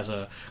 right? It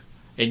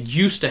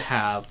used to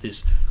have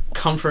this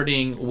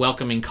comforting,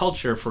 welcoming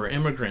culture for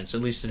immigrants.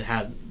 At least it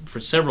had for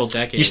several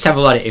decades. You used to have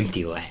a lot of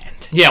empty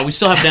land. Yeah, we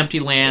still have empty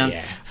land.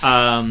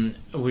 Yeah.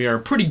 We are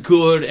pretty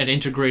good at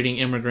integrating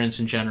immigrants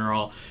in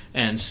general,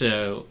 and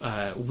so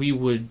we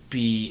would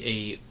be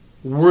a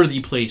worthy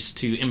place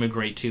to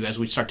immigrate to as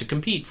we start to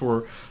compete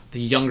for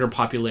the younger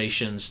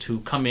populations to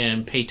come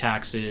in, pay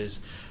taxes,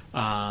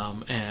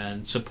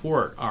 and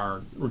support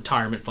our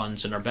retirement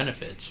funds and our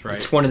benefits, right?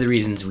 It's one of the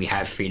reasons we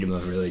have freedom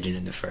of religion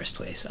in the first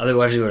place.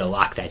 Otherwise, we would have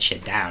locked that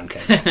shit down.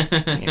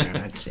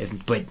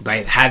 But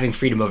by having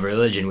freedom of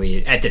religion,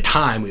 at the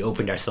time we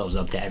opened ourselves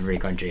up to every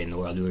country in the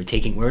world. We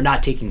were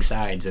not taking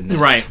sides in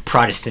the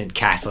Protestant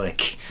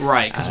Catholic,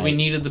 right? Because we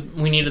needed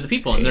the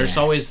people, and there's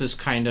always this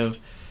kind of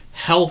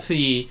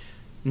healthy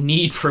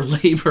need for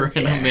labor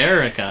in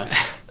America.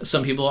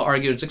 Some people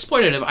argue it's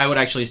exploitative. I would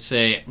actually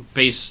say,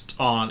 based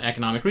on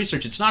economic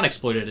research, it's not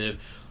exploitative,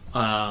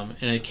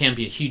 and it can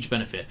be a huge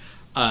benefit.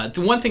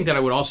 The one thing that I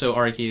would also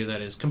argue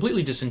that is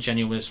completely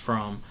disingenuous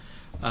from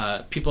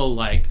people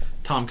like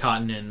Tom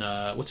Cotton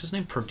and what's his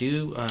name,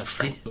 Purdue,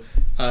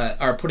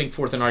 are putting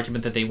forth an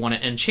argument that they want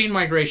to end chain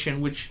migration,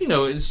 which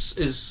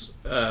is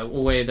a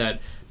way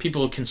that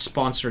people can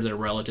sponsor their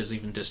relatives,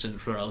 even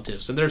distant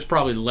relatives. And there's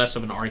probably less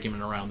of an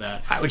argument around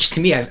that. Which,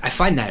 to me, I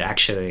find that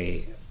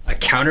actually a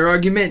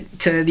counter-argument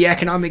to the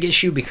economic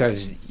issue,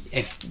 because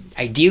if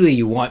ideally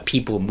you want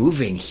people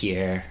moving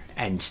here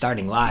and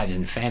starting lives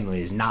and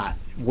families, not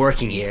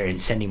working here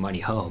and sending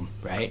money home,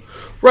 right?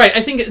 Right.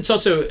 I think it's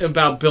also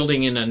about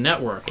building in a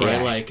network,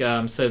 right?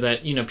 So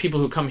that people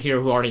who come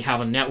here who already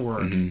have a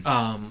network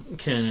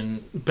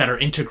can better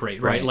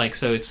integrate, right?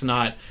 So it's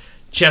not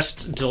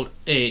just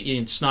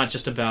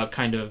about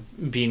kind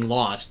of being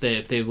lost.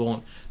 They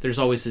won't. There's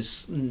always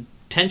this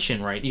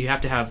tension, right? You have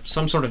to have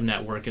some sort of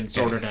network in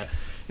order to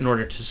in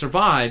order to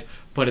survive.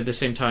 But at the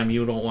same time,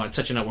 you don't want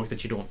such a network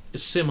that you don't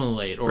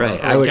assimilate. Or, right.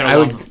 Or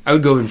I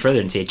would go even further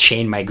and say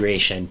chain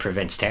migration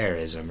prevents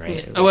terrorism.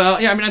 Right. Yeah.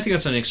 Well, yeah. I mean, I think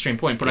that's an extreme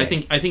point, but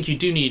right. I think you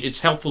do need. It's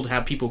helpful to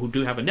have people who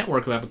do have a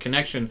network, who have a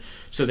connection,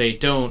 so they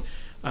don't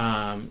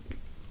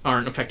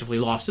aren't effectively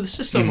lost to the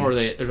system, or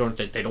they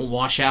don't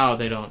wash out.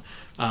 They don't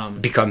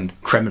become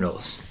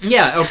criminals.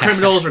 Yeah, or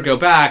criminals, or go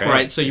back.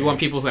 Right. So you want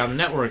people who have a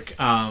network,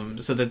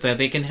 so that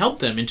they can help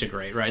them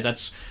integrate. Right.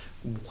 That's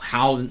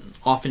how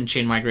often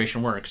chain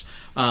migration works.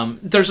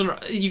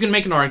 You can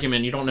make an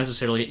argument. You don't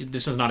necessarily.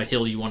 This is not a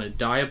hill you want to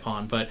die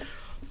upon, but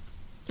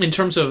in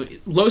terms of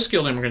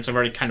low-skilled immigrants, I've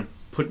already kind of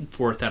put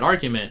forth that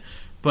argument.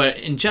 But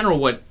in general,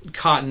 what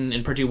Cotton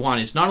and Purdue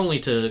want is not only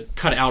to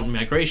cut out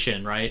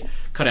migration, right?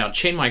 Cut out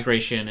chain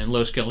migration and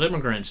low-skilled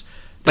immigrants.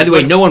 By the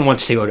way, no one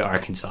wants to go to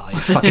Arkansas. You're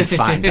fucking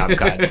fine, Top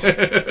Gun.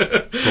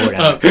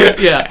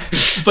 Yeah,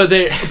 but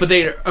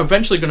they're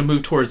eventually going to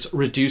move towards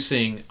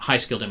reducing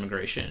high-skilled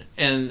immigration,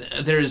 and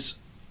there's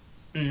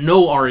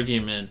no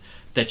argument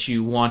that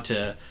you want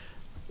to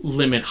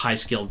limit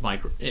high-skilled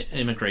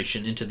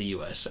immigration into the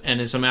U.S.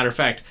 And as a matter of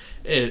fact,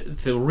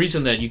 the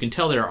reason that you can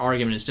tell their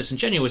argument is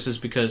disingenuous is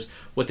because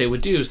what they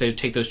would do is they would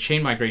take those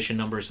chain migration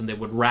numbers and they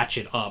would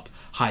ratchet up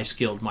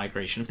high-skilled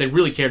migration if they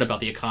really cared about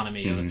the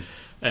economy.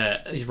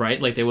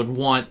 Right, like they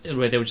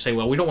would say,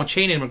 well, we don't want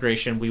chain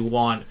immigration, we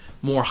want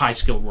more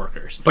high-skilled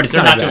workers. But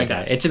they're not doing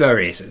that. It's about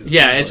racism.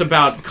 Yeah, it's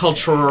about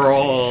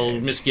cultural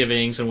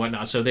misgivings and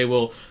whatnot. So they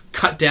will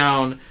cut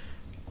down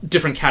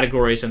different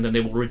categories and then they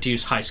will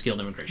reduce high-skilled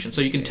immigration.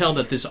 So you can tell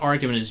that this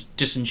argument is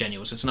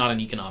disingenuous. It's not an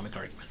economic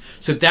argument.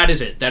 So that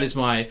is it. That is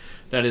my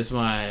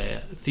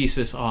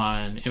thesis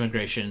on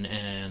immigration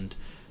and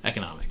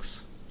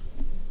economics.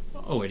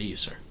 Over to you,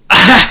 sir.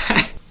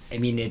 I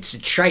mean, it's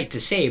trite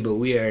to say, but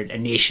we are a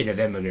nation of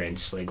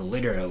immigrants, like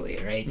literally,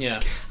 right?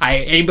 Yeah.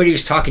 Anybody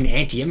who's talking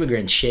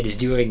anti-immigrant shit is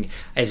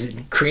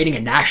creating a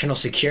national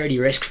security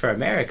risk for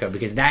America,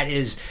 because that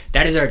is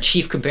our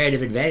chief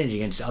comparative advantage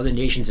against other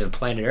nations of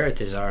planet Earth,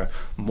 is our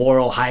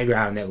moral high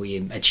ground that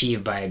we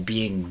achieve by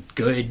being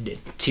good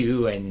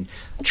to and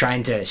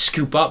trying to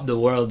scoop up the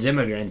world's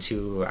immigrants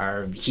who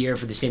are here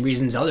for the same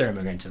reasons other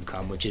immigrants have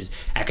come, which is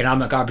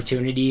economic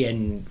opportunity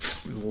and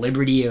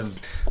liberty of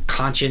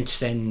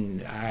conscience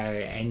and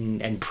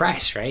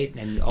press, right?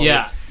 And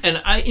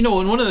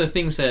and one of the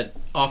things that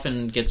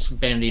often gets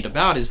bandied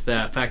about is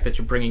the fact that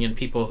you're bringing in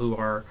people who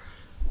are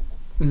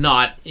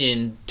not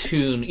in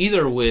tune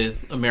either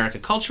with America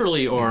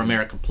culturally or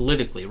America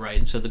politically, right?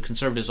 And so the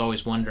conservatives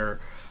always wonder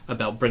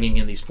about bringing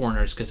in these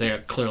foreigners because they are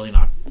clearly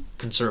not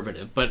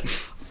conservative. But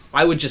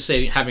I would just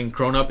say, having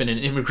grown up in an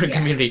immigrant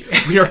community,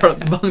 we are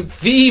among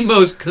the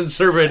most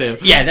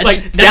conservative. Yeah,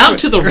 that's down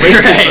to the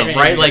racism,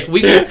 right? Like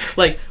we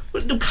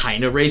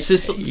kind of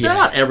racist. Yeah.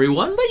 Not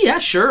everyone, but yeah,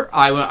 sure.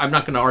 I'm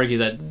not going to argue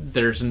that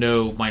there's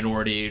no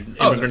minority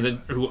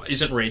immigrant who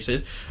isn't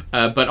racist,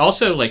 but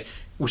also like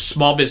with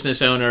small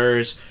business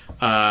owners,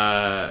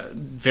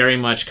 very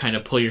much kind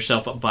of pull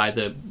yourself up by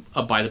the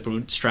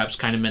bootstraps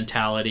kind of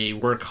mentality.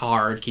 Work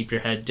hard, keep your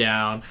head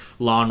down,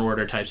 law and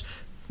order types.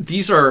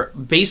 These are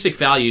basic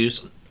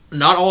values.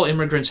 Not all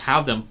immigrants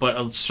have them,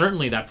 but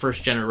certainly that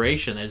first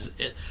generation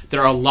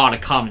there are a lot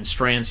of common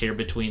strands here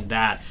between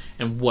that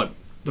and what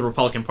the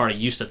Republican Party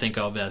used to think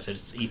of as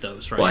its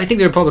ethos, right? Well, I think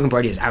the Republican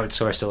Party has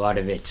outsourced a lot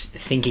of its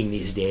thinking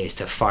these days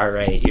to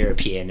far-right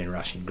European and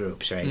Russian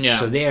groups, right? Yeah.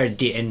 So they are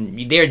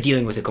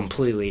dealing with a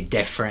completely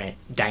different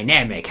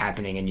dynamic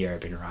happening in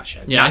Europe and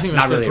Russia. Yeah, I think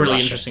that's a really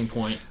interesting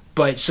point.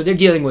 But so they're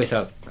dealing with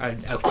a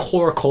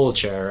core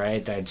culture,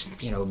 right? That's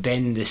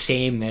been the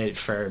same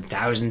for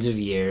thousands of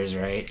years,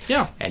 right?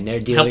 Yeah, and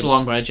they're helped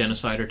along by a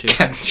genocide or two.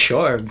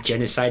 Sure,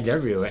 genocides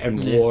everywhere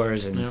and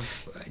wars and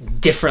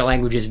different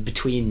languages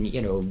between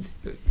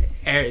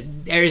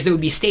areas that would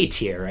be states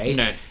here, right?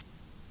 Right.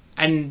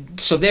 And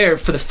so they're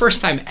for the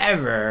first time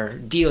ever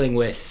dealing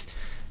with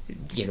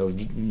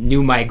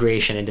new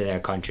migration into their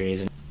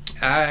countries.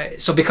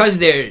 So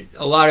because a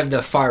lot of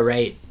the far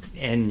right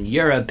in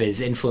Europe is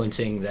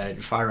influencing the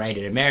far right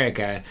in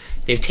America,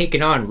 they've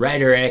taken on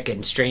rhetoric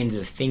and strains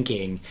of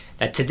thinking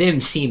that to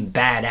them seem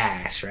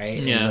badass, right?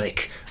 Yeah. And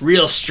like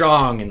real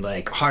strong and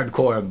like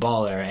hardcore and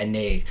baller, and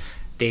they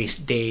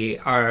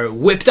are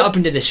whipped up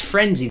into this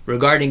frenzy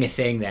regarding a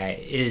thing that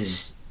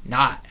is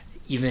not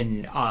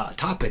even a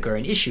topic or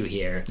an issue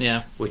here,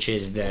 which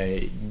is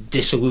the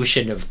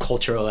dissolution of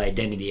cultural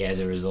identity as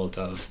a result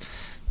of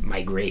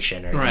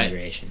migration or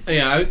immigration.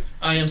 Yeah,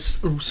 I am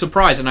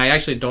surprised, and I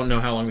actually don't know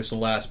how long this will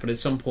last, but at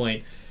some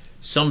point,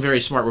 some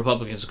very smart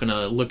Republican is going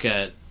to look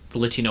at the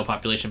Latino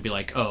population and be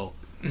like, oh,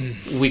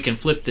 we can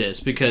flip this,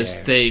 because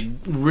they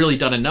really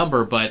done a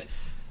number, but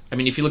I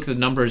mean, if you look at the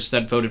numbers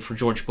that voted for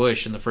George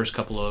Bush in the first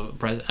couple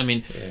of I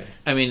mean,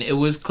 it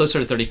was closer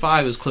to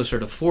 35. It was closer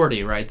to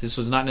 40. Right. This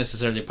was not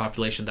necessarily a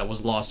population that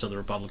was lost to the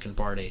Republican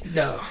Party.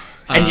 No.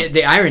 And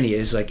the irony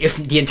is, like, if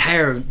the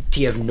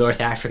entirety of North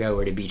Africa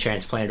were to be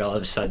transplanted all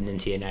of a sudden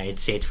into the United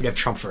States, we'd have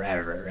Trump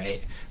forever,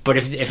 right? But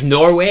if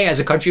Norway as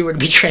a country were to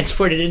be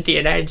transported into the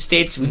United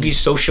States, we'd be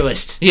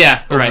socialist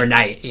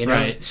overnight, you know?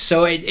 Right.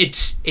 So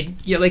it's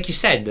like you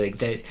said, like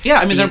the... Yeah,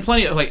 I mean, there are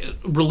plenty of, like,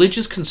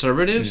 religious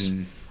conservatives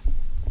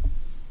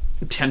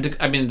tend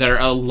to... I mean, there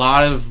are a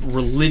lot of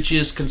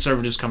religious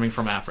conservatives coming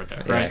from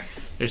Africa, right? Yeah.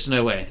 There's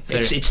no way.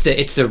 It's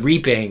the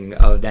reaping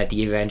of that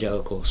the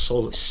evangelical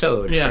sowed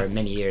for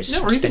many years,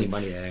 spending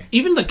money there.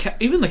 Even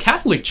the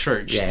Catholic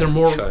Church,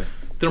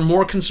 their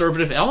more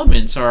conservative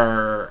elements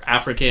are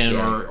African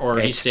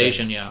or East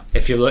Asian. Yeah.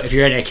 If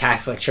you're in a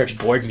Catholic Church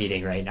board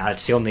meeting right now,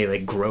 it's the only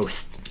like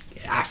growth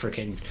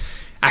African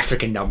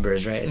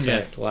numbers, right? It's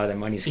where a lot of their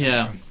money's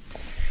coming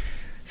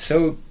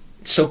from.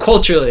 So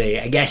culturally,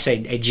 I guess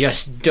I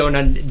just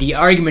don't. The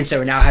arguments that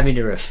we're now having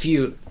to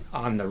refute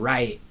on the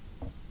right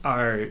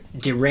are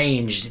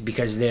deranged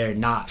because they're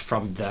not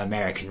from the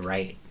American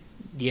right.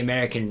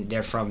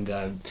 They're from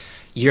the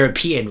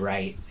European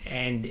right,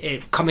 and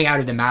coming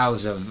out of the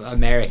mouths of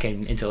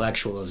American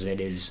intellectuals,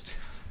 it is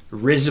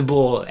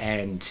risible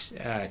and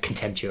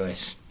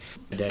contemptuous.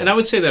 And I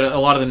would say that a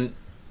lot of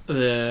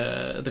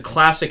the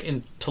classic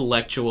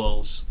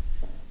intellectuals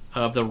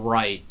of the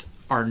right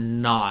are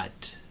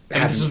not.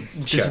 This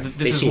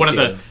is one of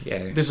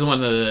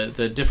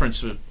the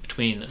differences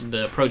between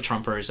the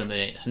pro-Trumpers and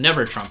the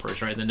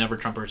never-Trumpers, right? The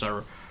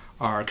never-Trumpers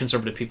are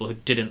conservative people who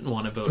didn't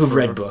want to vote. Who've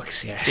read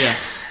books, yeah.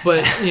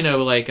 But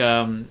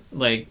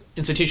like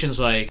institutions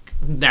like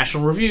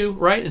National Review,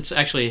 right? It's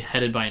actually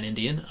headed by an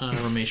Indian,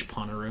 Ramesh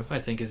Ponnuru, I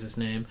think is his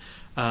name,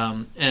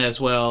 as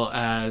well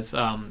as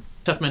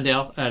Seth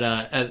Mandel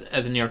at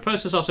the New York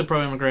Post is also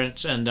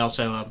pro-immigrant, and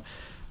also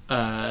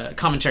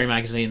Commentary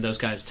Magazine. Those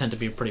guys tend to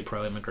be pretty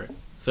pro-immigrant.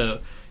 So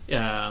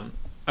I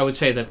would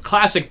say that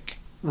classic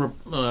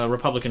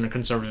Republican or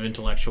conservative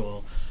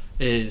intellectual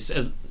is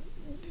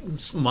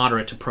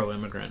moderate to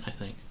pro-immigrant. I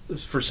think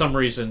for some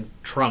reason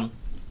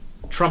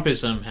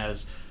Trumpism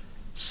has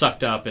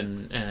sucked up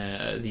in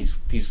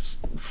these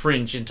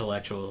fringe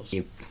intellectuals.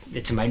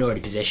 It's a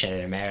minority position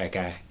in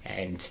America,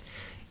 and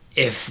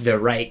if the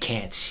right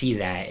can't see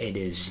that, it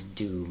is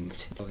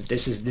doomed.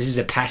 This is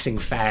a passing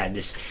fad.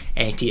 This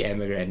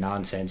anti-immigrant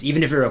nonsense,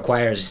 even if it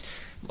requires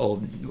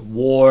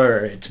war,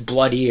 or it's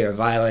bloody or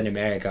violent,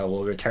 America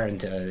will return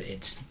to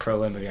its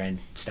pro-immigrant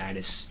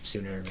status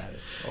sooner or later.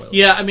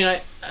 Yeah, I mean,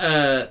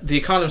 The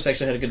Economist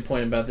actually had a good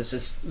point about this,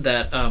 is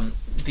that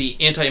the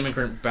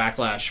anti-immigrant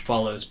backlash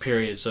follows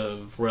periods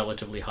of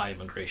relatively high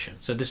immigration.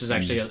 So this is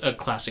actually a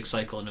classic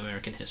cycle in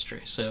American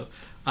history. So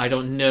I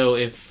don't know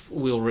if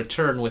we'll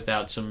return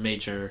without some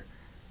major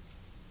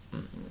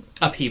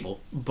upheaval,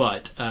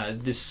 but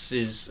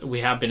we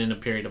have been in a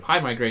period of high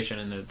migration,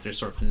 and there's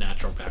sort of a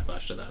natural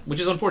backlash to that, which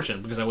is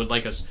unfortunate because I would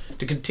like us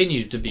to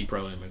continue to be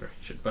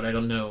pro-immigration, but I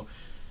don't know,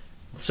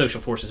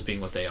 social forces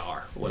being what they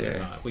are, whether or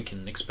not we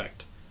can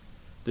expect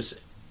this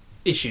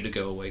issue to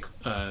go away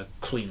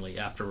cleanly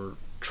after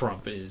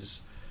Trump is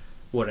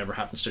whatever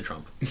happens to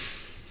Trump.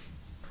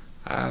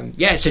 So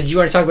do you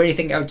want to talk about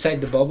anything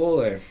outside the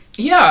bubble, or?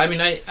 Yeah, I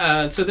mean,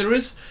 so there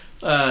is,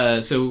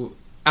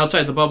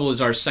 Outside the Bubble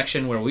is our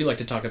section where we like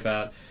to talk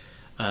about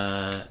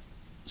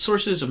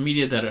sources of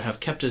media that have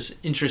kept us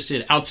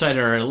interested outside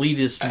our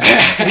elitist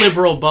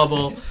liberal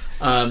bubble.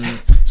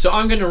 So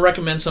I'm going to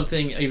recommend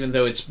something, even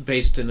though it's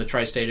based in the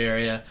tri-state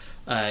area.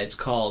 It's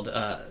called,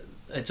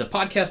 it's a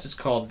podcast. It's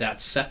called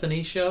That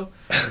Sethany Show.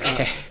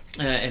 Okay.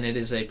 And it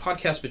is a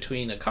podcast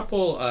between a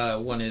couple.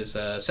 One is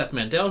Seth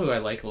Mandel, who I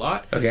like a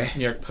lot, New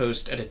York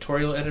Post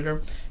editorial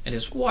editor, and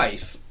his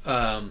wife.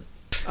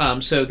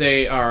 So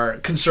they are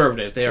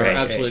conservative. They are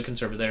absolutely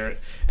conservative.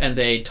 And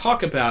they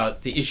talk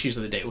about the issues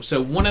of the day. So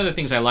one of the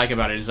things I like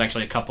about it is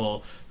actually a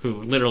couple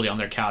who literally on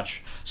their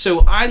couch.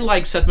 So I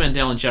like Seth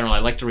Mandel in general. I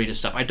like to read his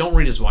stuff. I don't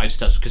read his wife's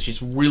stuff because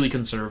she's really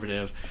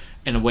conservative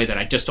in a way that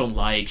I just don't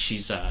like.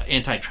 She's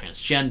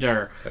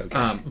anti-transgender,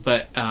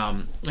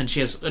 and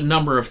she has a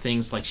number of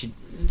things like she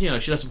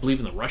doesn't believe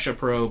in the Russia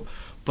probe,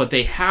 but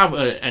they have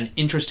an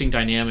interesting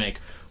dynamic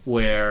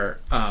where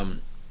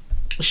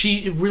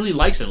she really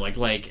likes it,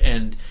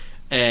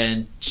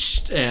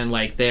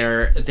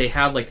 they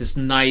have like this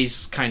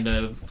nice kind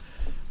of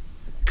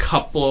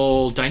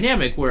couple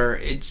dynamic where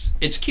it's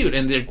cute,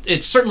 and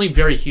it's certainly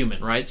very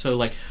human, right? So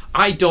like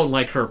I don't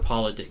like her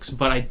politics,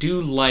 but I do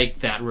like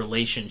that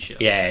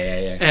relationship.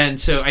 Yeah. And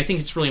so I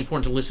think it's really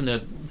important to listen to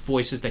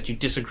voices that you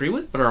disagree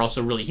with, but are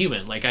also really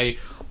human. Like I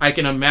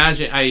can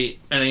imagine I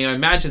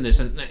imagine this,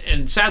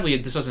 and sadly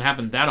this doesn't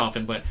happen that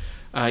often, but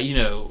I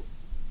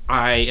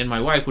and my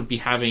wife would be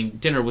having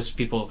dinner with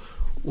people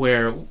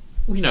where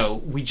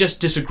we just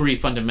disagree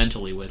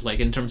fundamentally with, like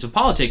in terms of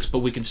politics, but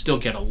we can still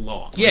get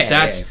along.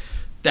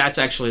 That's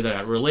actually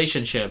that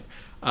relationship.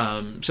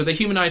 So they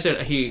humanize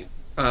it.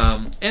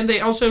 And they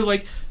also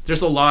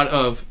there's a lot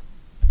of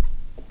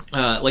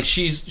like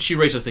she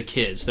raises the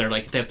kids. They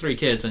have 3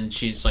 kids, and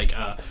she's like,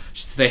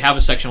 they have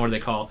a section where they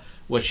call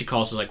what she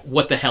calls is like,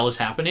 what the hell is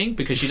happening?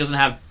 Because she doesn't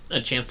have a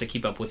chance to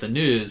keep up with the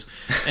news,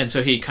 and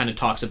so he kind of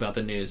talks about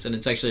the news, and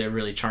it's actually a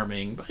really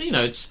charming. But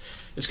it's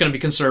going to be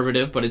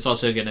conservative, but it's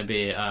also going to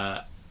be.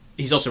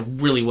 He's also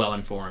really well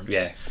informed.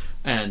 Yeah,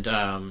 and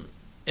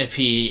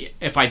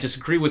if I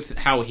disagree with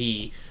how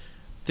he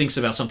thinks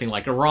about something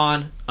like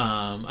Iran,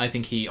 I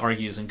think he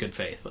argues in good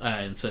faith,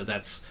 and so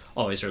that's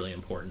always really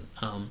important.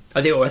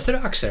 Are they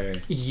Orthodox or?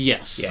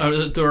 Yes,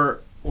 they're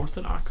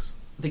Orthodox.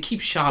 They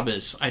keep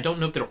Shabbos. I don't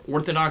know if they're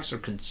Orthodox or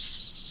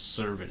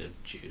conservative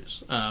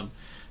Jews.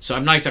 So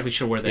I'm not exactly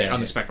sure where they're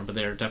on the spectrum, but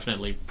they're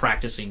definitely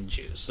practicing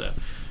Jews. So,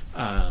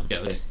 and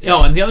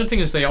the other thing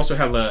is they also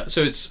have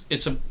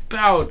it's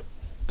about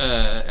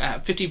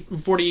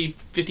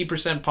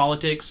 50%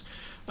 politics,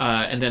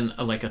 and then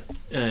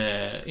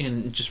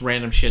in just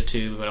random shit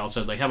too, but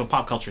also they have a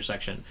pop culture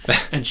section,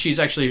 and she's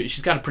got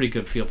a pretty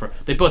good feel for.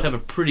 They both have a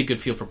pretty good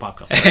feel for pop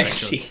culture.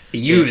 Actually,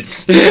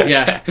 youths.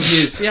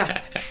 Youths.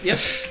 Yeah. Yep.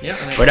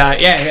 Yeah. But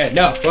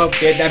no. Well,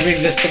 that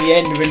brings us to the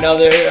end of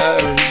another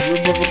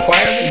room of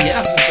requirements.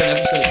 Yeah.